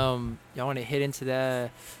right. Y'all want to hit into the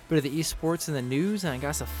bit of the esports and the news, and I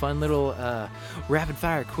got a fun little rapid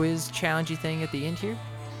fire quiz challengey thing at the end here.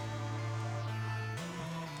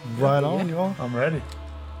 Right on, y'all. I'm ready.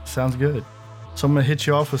 Sounds good. So I'm going to hit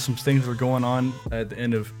you off with some things that are going on at the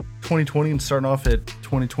end of 2020 and starting off at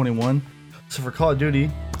 2021. So for Call of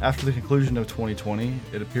Duty, after the conclusion of 2020,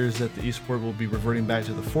 it appears that the esport will be reverting back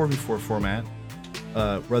to the 4v4 format.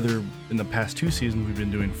 Rather, in the past 2 seasons, we've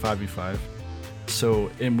been doing 5v5. So,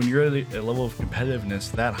 and when you're at a level of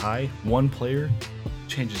competitiveness that high, one player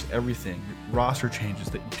changes everything. Your roster changes.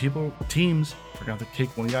 Teams are going to have to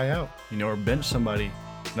kick one guy out, or bench somebody.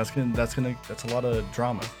 And that's a lot of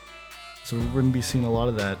drama. So we're going to be seeing a lot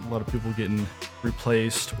of that. A lot of people getting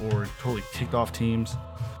replaced or totally kicked off teams.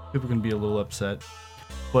 People are going to be a little upset.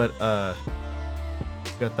 But got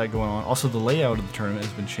that going on. Also, the layout of the tournament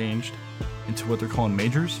has been changed into what they're calling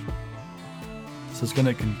majors. So it's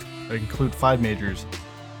going to include 5 majors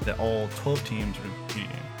that all 12 teams are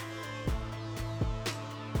competing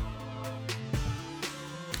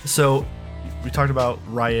in. So we talked about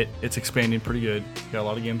Riot. It's expanding pretty good. Got a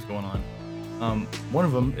lot of games going on. One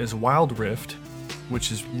of them is Wild Rift,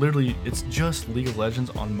 which is literally, it's just League of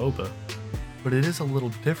Legends on MOBA, but it is a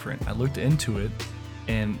little different. I looked into it,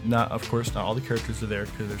 and of course, not all the characters are there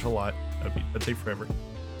because there's a lot. That'd take forever.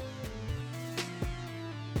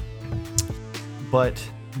 But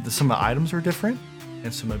some of the items are different,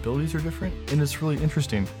 and some abilities are different, and it's really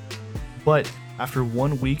interesting. But after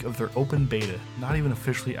 1 week of their open beta, not even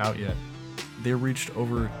officially out yet, they reached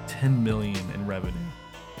over 10 million in revenue.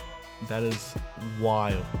 That is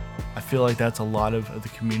wild. I feel like that's a lot of the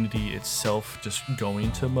community itself just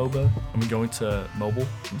going to mobile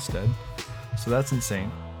instead. So that's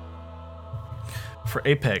insane. For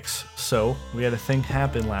Apex, so we had a thing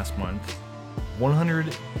happen last month.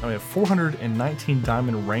 419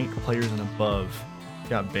 diamond ranked players and above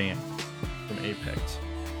got banned from Apex.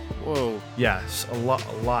 Whoa. Yes, a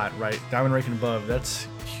lot, right? Diamond rank and above, that's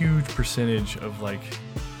huge percentage of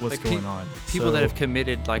what's going on. People that have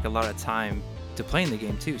committed a lot of time to playing the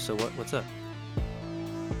game too. So what's up?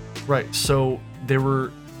 Right. So they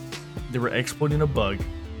were exploiting a bug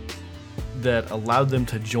that allowed them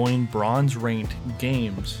to join bronze ranked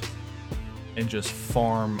games and just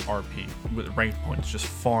farm RP with ranked points, just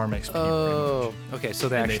farm XP. Oh, okay. So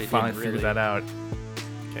they finally figured that out.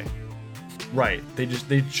 Okay. Right. They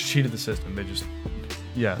cheated the system.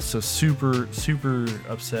 So super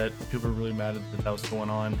upset. People are really mad that was going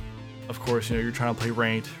on. Of course, you're trying to play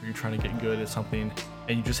ranked, or you're trying to get good at something,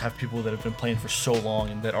 and you just have people that have been playing for so long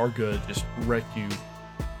and that are good just wreck you,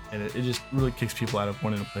 and it just really kicks people out of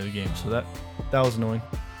wanting to play the game. So that was annoying.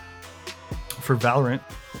 For Valorant,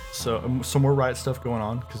 so some more Riot stuff going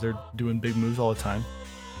on because they're doing big moves all the time.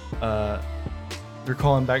 They're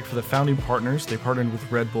calling back for the founding partners. They partnered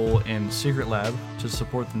with Red Bull and Secret Lab to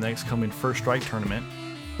support the next coming First Strike tournament,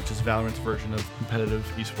 which is Valorant's version of competitive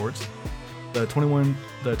esports. The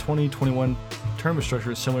 2021 tournament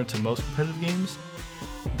structure is similar to most competitive games.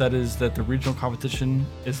 That is that the regional competition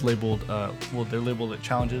is labeled, they're labeled at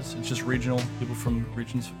challenges. It's just regional. People from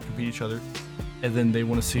regions compete each other. And then they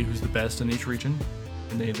want to see who's the best in each region.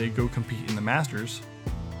 And they go compete in the Masters.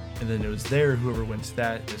 And then it was there, whoever wins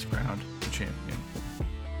that is crowned the champion.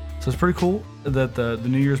 So it's pretty cool that the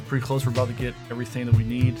new year is pretty close. We're about to get everything that we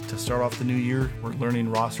need to start off the new year. We're learning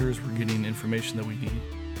rosters. We're getting information that we need.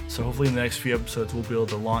 So hopefully in the next few episodes, we'll be able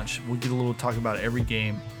to launch. We'll get a little talk about every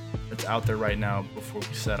game that's out there right now before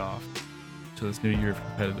we set off to this new year of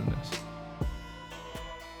competitiveness.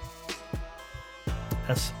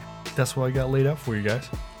 That's what I got laid out for you guys.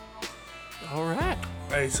 All right.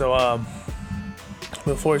 Hey, so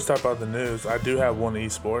before we start about the news, I do have one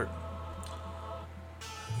esport.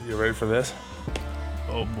 You ready for this?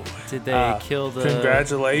 Oh boy. Did they kill the...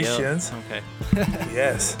 Congratulations. Yep. Okay.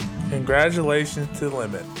 Yes. Congratulations to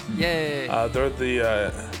Limit. Yay. They're the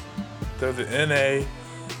NA,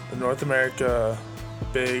 the North America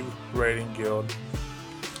Big Rating Guild,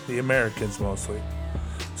 the Americans mostly.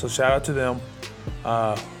 So shout out to them.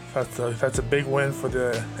 That's a big win for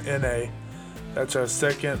the NA. That's our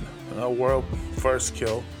second world first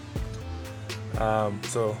kill.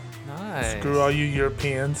 So nice. Screw all you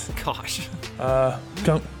Europeans. Gosh.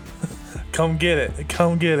 Come get it.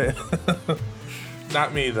 Come get it.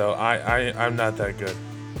 Not me though. I'm not that good.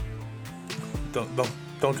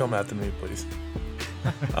 Don't come after me, please.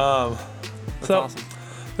 That's awesome.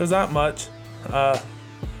 There's not much.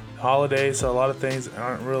 Holidays, so a lot of things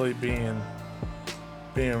aren't really being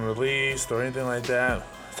released or anything like that.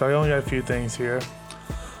 So I only got a few things here.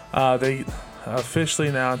 They officially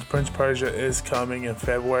announced Prince Persia is coming in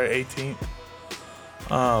February 18th.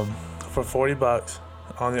 for $40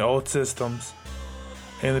 on the old systems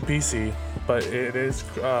and the PC, but it is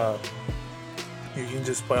you can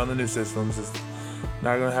just play on the new systems. It's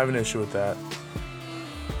not gonna have an issue with that.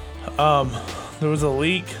 There was a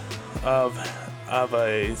leak of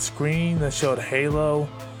a screen that showed Halo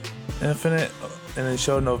Infinite, and it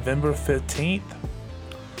showed November 15th,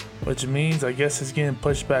 which means I guess it's getting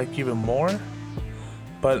pushed back even more.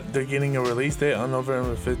 But they're getting a release date on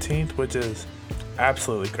November 15th, which is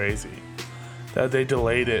absolutely crazy that they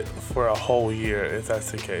delayed it for a whole year, if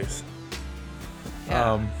that's the case.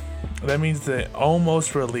 Yeah. That means they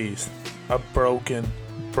almost released a broken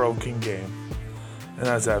game, and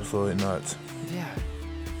that's absolutely nuts. Yeah.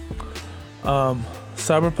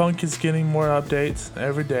 Cyberpunk is getting more updates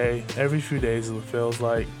every day, every few days it feels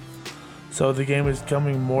like. So the game is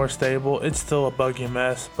becoming more stable. It's still a buggy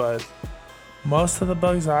mess, but most of the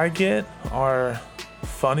bugs I get are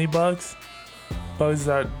funny bugs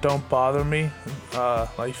that don't bother me,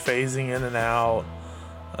 like phasing in and out.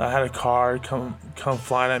 I had a car come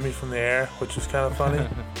flying at me from the air, which was kind of funny.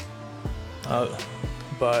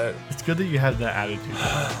 But It's good that you have that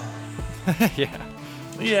attitude.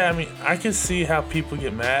 Yeah. I mean, I can see how people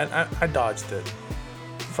get mad. I dodged it.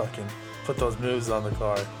 Fucking put those moves on the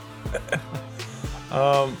car.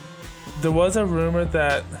 There was a rumor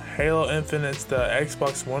that Halo Infinite's the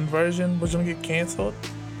Xbox One version was gonna get canceled,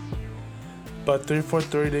 but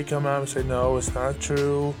 343 did come out and say no, it's not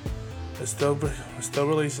true. It's still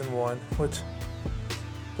releasing one. Which,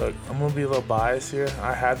 look, I'm gonna be a little biased here.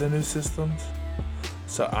 I had the new systems,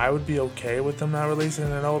 so I would be okay with them not releasing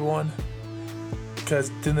an old one,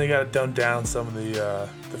 because then they gotta dumb down some of the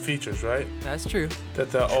features, right? That's true.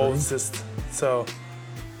 That the old system. So,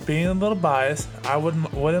 being a little biased, I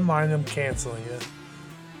wouldn't mind them canceling it,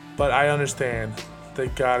 but I understand they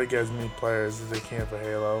gotta get as many players as they can for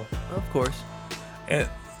Halo. Of course. And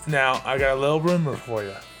now I got a little rumor for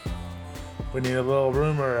you. We need a little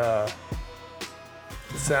rumor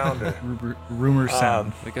sounder. Rumor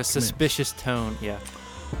sound. Like a suspicious tone. Yeah.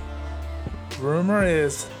 Rumor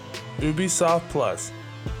is Ubisoft Plus,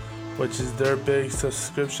 which is their big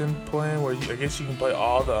subscription plan where I guess you can play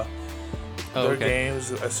all their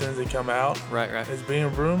games as soon as they come out. Right. It's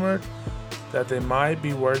being rumored that they might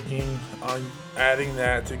be working on adding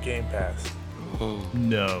that to Game Pass.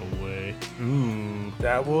 No way. Ooh.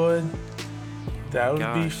 That would be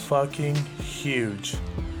Gosh. fucking huge.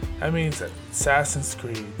 That means Assassin's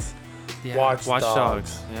Creed, Yeah. Watch Dogs.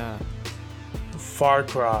 Dogs. Yeah. Far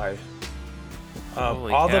Cry,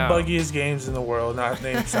 Holy all cow. the buggiest games in the world, not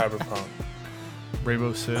named Cyberpunk.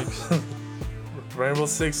 Rainbow Six. Rainbow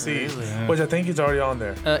Six Siege, Really? Yeah. which I think is already on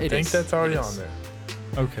there. I It think is. that's already It on is. there.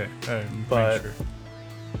 Okay. But-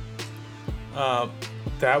 Sure.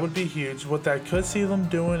 That would be huge. What I could see them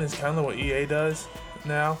doing is kind of what EA does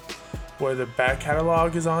now, where the back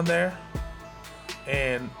catalog is on there,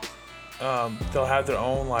 and they'll have their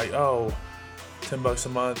own like, $10 a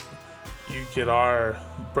month, you get our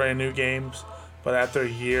brand new games, but after a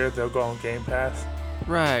year they'll go on Game Pass.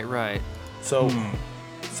 Right. So,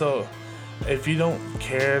 so if you don't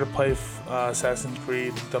care to play Assassin's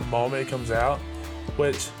Creed the moment it comes out,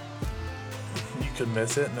 which you could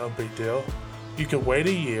miss it, no big deal. You could wait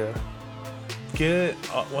a year, get it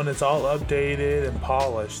when it's all updated and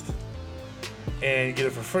polished, and get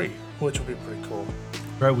it for free, which would be pretty cool.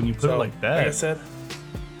 Right, when you put it like Like I that, said,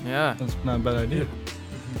 Yeah. that's not a bad idea.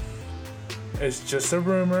 it's just a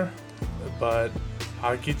rumor, but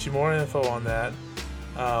I'll get you more info on that.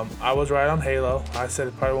 I was right on Halo. I said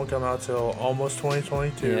it probably won't come out till almost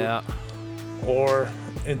 2022 Yeah. or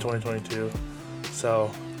in 2022. So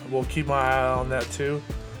we'll keep my eye on that too.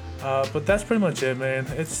 But that's pretty much it, man.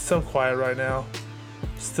 It's so quiet right now.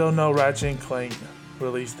 Still no Ratchet and Clank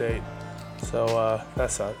release date. So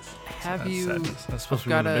that sucks. Have That's you? sadness. That's supposed I've to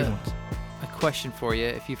be one of got the big a- ones. A question for you.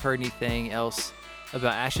 If you've heard anything else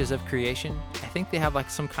about Ashes of Creation, I think they have like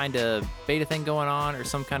some kind of beta thing going on, or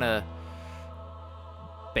some kind of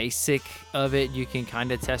basic of it you can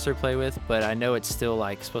kind of test or play with. But I know it's still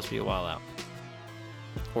like supposed to be a while out.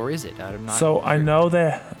 Or is it? I'm not. So I sure. know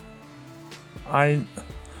that I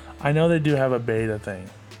know they do have a beta thing.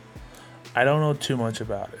 I don't know too much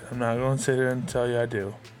about it. I'm not going to sit here and tell you I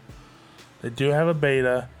do. They do have a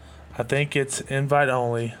beta. I think it's invite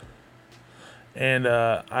only. And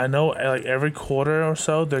I know like every quarter or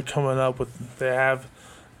so they have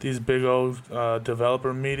these big old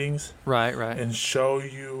developer meetings Right. and show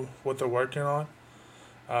you what they're working on.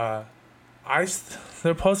 They're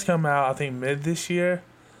supposed to come out I think mid this year.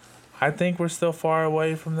 I think we're still far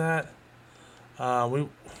away from that.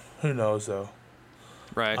 Who knows though.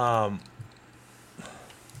 Right. I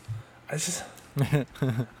just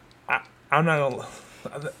I'm not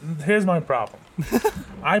gonna. Here's my problem.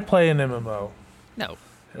 I play an MMO. No.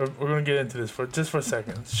 We're gonna get into this for a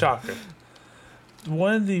second. Shocker.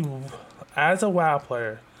 As a WoW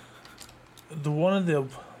player, one of the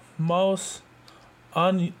most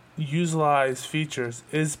unutilized features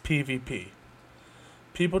is PvP.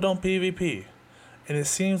 People don't PvP, and it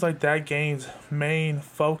seems like that game's main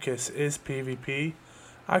focus is PvP.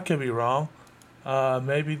 I could be wrong.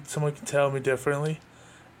 Maybe someone can tell me differently.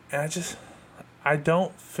 And I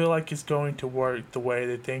don't feel like it's going to work the way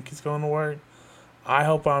they think it's going to work. I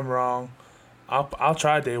hope I'm wrong. I'll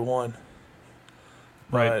try day one.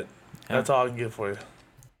 Right. But that's all I can get for you.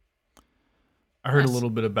 I heard Nice. a little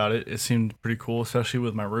bit about it. It seemed pretty cool, especially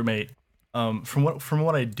with my roommate. From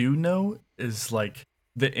what I do know is like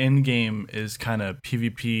the end game is kind of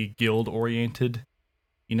PvP guild oriented,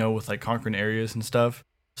 with like conquering areas and stuff.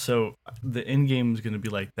 So the end game is going to be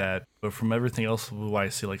like that. But from everything else, what I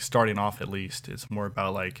see, like starting off at least, it's more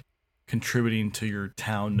about like contributing to your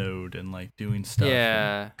town node and like doing stuff.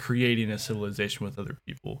 Yeah. And creating a civilization with other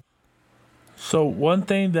people. So one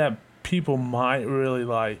thing that people might really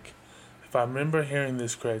like, if I remember hearing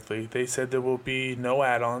this correctly, they said there will be no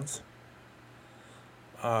add-ons.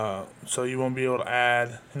 So you won't be able to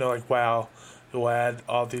add, like WoW, you'll add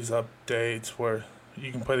all these updates where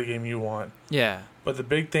you can play the game you want. Yeah. But the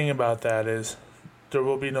big thing about that is there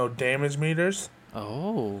will be no damage meters.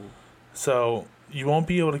 Oh. So you won't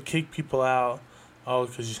be able to kick people out. Oh,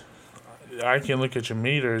 because I can look at your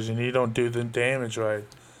meters and you don't do the damage right.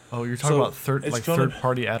 Oh, you're talking So about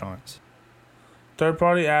third-party add-ons.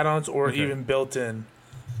 Third-party add-ons or Okay. even built-in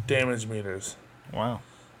damage meters. Wow.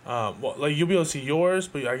 Well, like you'll be able to see yours,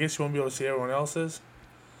 but I guess you won't be able to see everyone else's.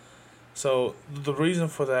 So the reason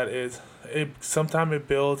for that is sometimes it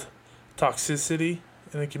builds toxicity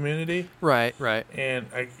in the community, Right. and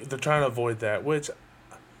they're trying to avoid that, which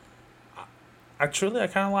I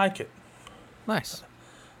kind of like it. Nice.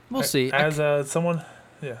 We'll see. As someone,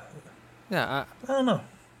 yeah, Yeah. I don't know.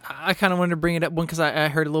 I kind of wanted to bring it up one because I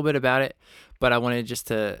heard a little bit about it, but I wanted just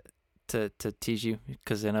to tease you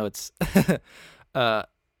because I know it's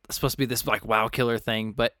supposed to be this like WoW killer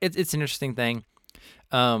thing, but it's an interesting thing.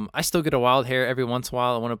 I still get a wild hair every once in a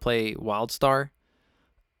while. I want to play WildStar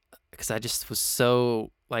because I just was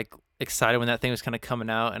so like excited when that thing was kind of coming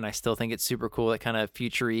out, and I still think it's super cool. That kind of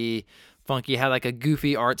future-y, funky, had like a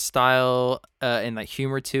goofy art style and like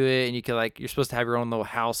humor to it, and you're supposed to have your own little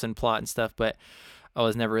house and plot and stuff, but I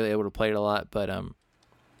was never really able to play it a lot. But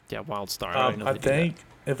yeah, WildStar. don't even know I if they do that. think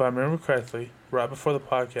if I remember correctly, right before the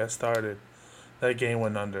podcast started, that game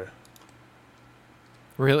went under.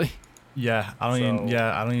 Really. Yeah, I don't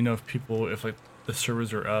even know if like the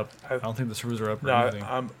servers are up. I- I don't think the servers are up or No,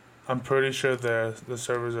 anything. I'm pretty sure the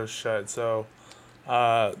servers are shut. So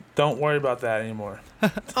don't worry about that anymore.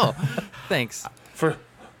 Oh, thanks. For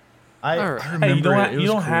I All right. remember hey, you don't it. It was you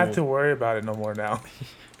don't have cool. to worry about it no more now.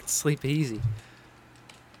 Sleep easy.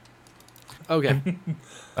 Okay.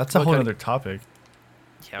 That's a What whole kind other topic.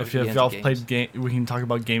 Yeah. If y'all played game, we can talk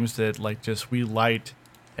about games that like just we liked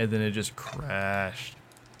and then it just crashed.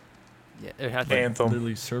 Yeah. It had to- Anthem.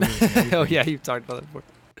 Literally servers. and Oh everything. yeah, you've talked about that before.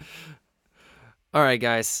 All right,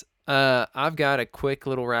 guys. I've got a quick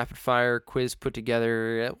little rapid fire quiz put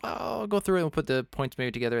together. Well, I'll go through it and we'll put the points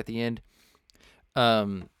maybe together at the end.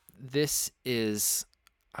 I've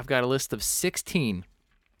got a list of 16.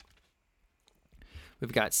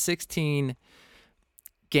 We've got 16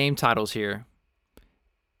 game titles here.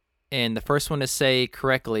 And the first one to say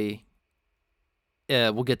correctly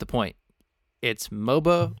will get the point. It's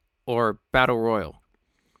MOBA or Battle Royale.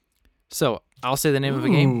 So I'll say the name of a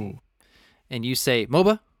game, Ooh. and you say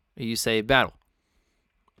MOBA, or you say Battle.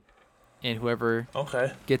 And whoever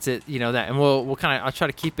Okay. gets it, that. And we'll kind of, I'll try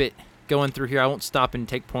to keep it going through here. I won't stop and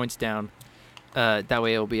take points down. That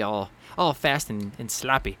way it'll be all fast and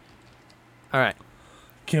sloppy. All right.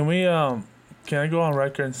 Can we can I go on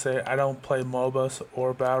record and say I don't play MOBAs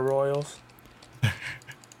or Battle Royals?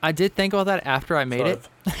 I did think about that after I made So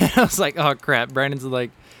it. I was like, oh crap, Brandon's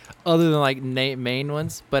like, other than like main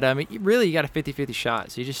ones, but I mean, really, you got a 50-50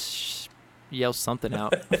 shot, so you just yell something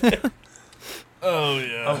out. Oh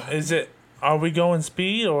yeah. Is it? Are we going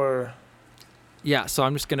speed or Yeah, so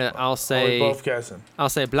I'm just gonna, are we both guessing? I'll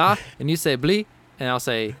say blah, and you say blee, and I'll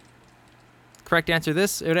say correct answer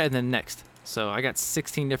this, and then next. So I got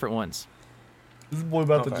 16 different ones. This boy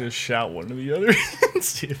about to Okay. just shout one to the other.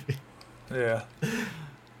 See if he- Yeah.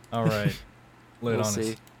 All right. Lay it We'll on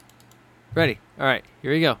see. us. Ready? All right,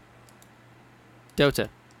 here we go. Dota.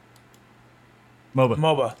 MOBA.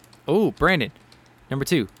 MOBA. Oh, Brandon. Number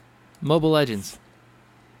 2, Mobile Legends.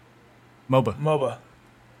 MOBA. MOBA.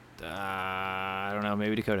 I don't know,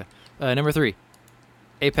 maybe Dakota. Number 3,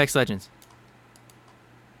 Apex Legends.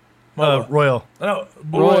 MOBA. Royal. No,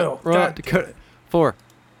 Royal. God damn it. 4,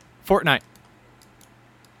 Fortnite.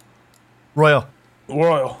 Royal.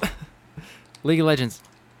 Royal. League of Legends.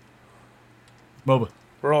 MOBA.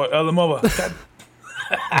 Royal. The MOBA.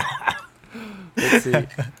 God. Let's see.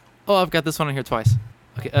 Oh, I've got this one on here twice.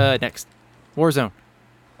 Okay, next. Warzone.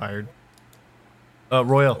 Fired.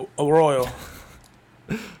 Royal. Royal.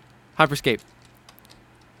 Hyperscape.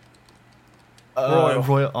 Royal.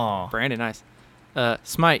 Royal. Aw. Brandon, nice.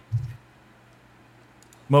 Smite.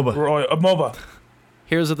 MOBA. Royal. MOBA.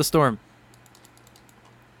 Heroes of the Storm.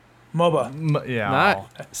 MOBA. Yeah.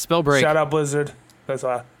 Not Spellbreak. Shout out Blizzard. That's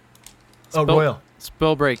why. Royal.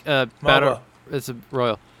 Spellbreak. Battle. MOBA. It's a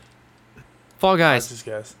Royal. Fall I Guys. just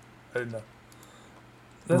guess. I didn't know.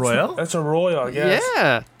 Royal? That's a Royal, I guess.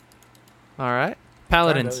 Yeah. All right.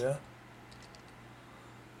 Paladins. Kind of,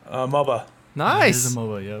 yeah. MOBA. It Nice. is a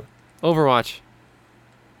MOBA, yep. Overwatch.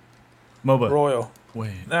 MOBA. Royal.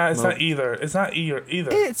 Wait. Nah, it's Mo- not either. It's not either.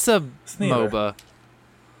 It's a It's neither. MOBA.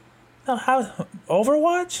 No, how?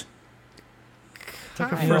 Overwatch? It's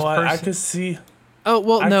like a You know first what? I person. could see. Oh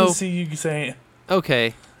well, I no. could see you saying.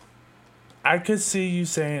 Okay, I could see you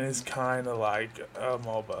saying it's kind of like a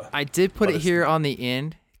MOBA. I did put But it it's here not. on the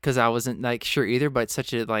end because I wasn't like sure either. But it's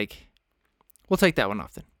such a like. We'll take that one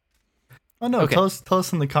off then. Oh no! Okay. Tell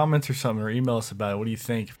us in the comments or something, or email us about it. What do you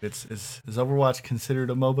think? If is Overwatch considered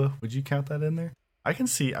a MOBA? Would you count that in there? I can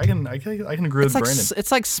see. I can agree with It's like Brandon.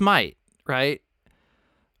 it's like Smite, right?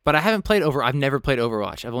 But I haven't played I've never played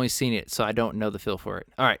Overwatch. I've only seen it, so I don't know the feel for it.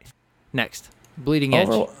 All right, next, Bleeding Edge.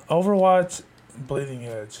 Overwatch, Bleeding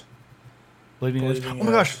Edge. Bleeding Edge. Bleeding Oh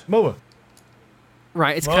my gosh, Edge. MOBA.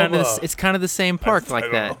 Right, it's kind of MOBA. it's kind of the same park I like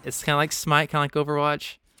don't that. know. It's kind of like Smite, kind of like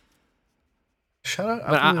Overwatch. Shout out. But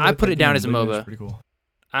really I like put that it down game. as a Bleeding Edge MOBA. is Pretty cool.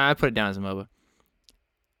 I put it down as a MOBA.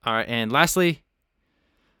 All right, and lastly,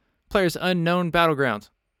 Players Unknown Battlegrounds,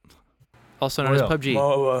 also known as Royal. PUBG.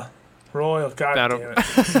 MOBA. Royal. God Battle- damn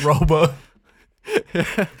it. Robo.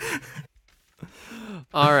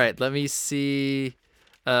 All right, let me see.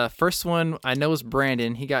 First one I know is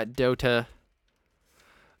Brandon. He got Dota.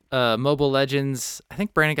 Mobile Legends. I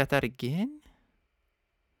think Brandon got that again.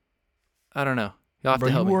 I don't know. You'll have Bro,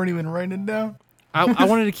 to you help me. weren't even writing it down. I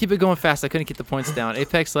wanted to keep it going fast. I couldn't get the points down.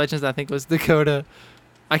 Apex Legends, I think, was Dakota.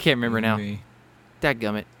 I can't remember now. Me.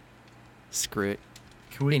 Dadgummit. Screw it.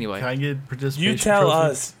 Anyway. Can I get participation? You tell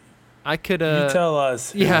trophy? us. I could. You tell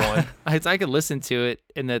us. who Yeah, won. I could listen to it,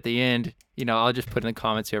 and at the end, I'll just put in the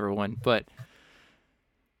comments whoever won. But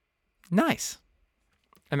nice.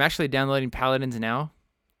 I'm actually downloading Paladins now,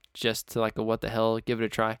 just to like a what the hell, give it a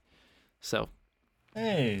try. So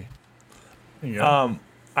Hey. There you go.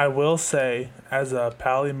 I will say, as a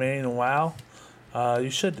Pally main in WoW, you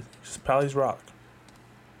should. Just Pally's rock.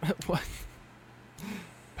 what?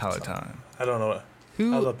 Palette time. I don't know what. I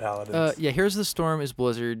Who? love Paladins. Yeah. Here's the Storm is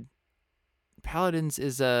Blizzard. Paladins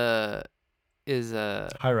is High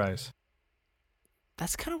rise.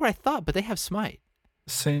 That's kind of what I thought, but they have Smite.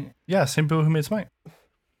 Same people who made Smite.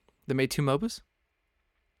 They made 2 MOBAs.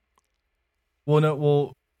 Well,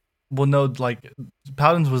 no, like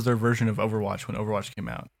Paladins was their version of Overwatch when Overwatch came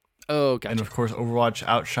out, Oh, gotcha. and of course Overwatch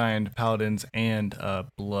outshined Paladins and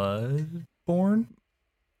Bloodborne.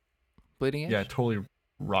 Bleeding Edge. Yeah, totally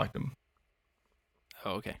rocked them.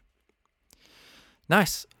 Oh, okay.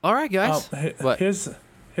 Nice. All right, guys. What? Here's an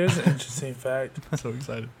interesting fact. So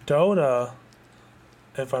excited. Dota,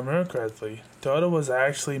 if I remember correctly, Dota was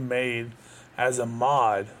actually made as a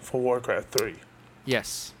mod for Warcraft 3.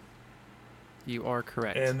 Yes. You are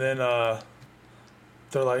correct. And then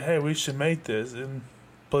they're like, hey, we should make this. And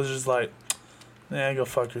Blizzard's like, nah, go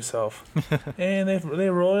fuck yourself. And they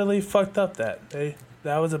royally fucked up that.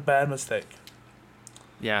 That was a bad mistake.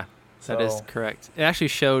 Yeah, So, that is correct. It actually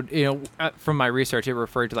showed, from my research, it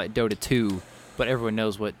referred to like Dota 2, but everyone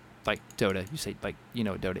knows what like Dota. You say like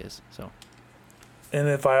what Dota is. So And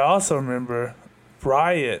if I also remember,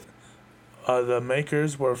 Riot, the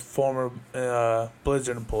makers were former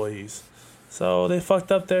Blizzard employees. So they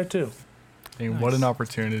fucked up there too. And what Nice. an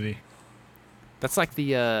opportunity. that's like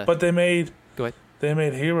the. But they made Go ahead. They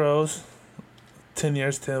made Heroes 10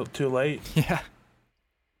 years too late. Yeah.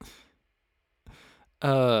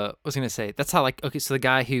 What was I gonna say? That's how okay. So the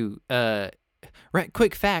guy who right.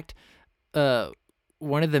 Quick fact.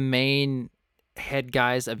 One of the main head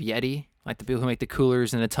guys of Yeti, like the people who make the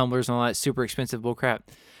coolers and the tumblers and all that super expensive bullcrap,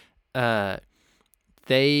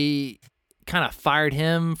 they kind of fired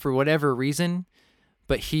him for whatever reason,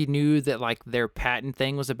 but he knew that like their patent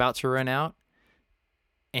thing was about to run out,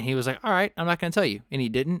 and he was like, "All right, I'm not gonna tell you," and he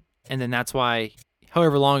didn't, and then that's why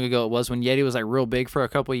however long ago it was when Yeti was like real big for a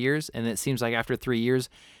couple of years, and it seems like after 3 years,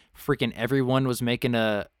 freaking everyone was making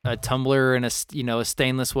a tumbler and a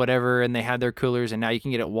stainless whatever, and they had their coolers, and now you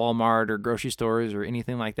can get it at Walmart or grocery stores or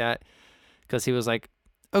anything like that. Because he was like,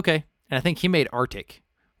 okay, and I think he made Arctic,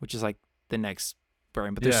 which is like the next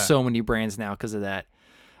brand, but there's so many brands now because of that.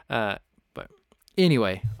 But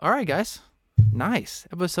anyway, all right, guys, nice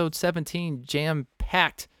episode 17, jam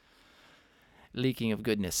packed, leaking of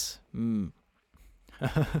goodness.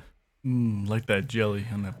 Like that jelly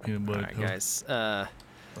on that peanut butter. All right, guys.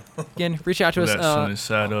 Again, reach out to us. That sunny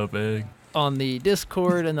side up egg. On the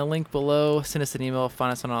Discord and the link below. Send us an email.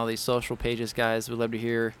 Find us on all these social pages, guys. We'd love to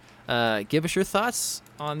hear. Give us your thoughts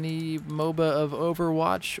on the MOBA of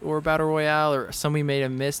Overwatch or Battle Royale or some we may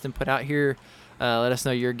have missed and put out here. Let us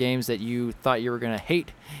know your games that you thought you were going to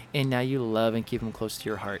hate and now you love and keep them close to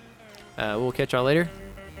your heart. We'll catch y'all later.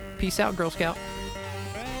 Peace out, Girl Scout.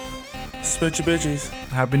 Spit your bitches.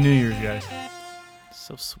 Happy New Year's, guys.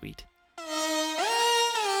 So sweet.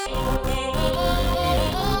 Oh,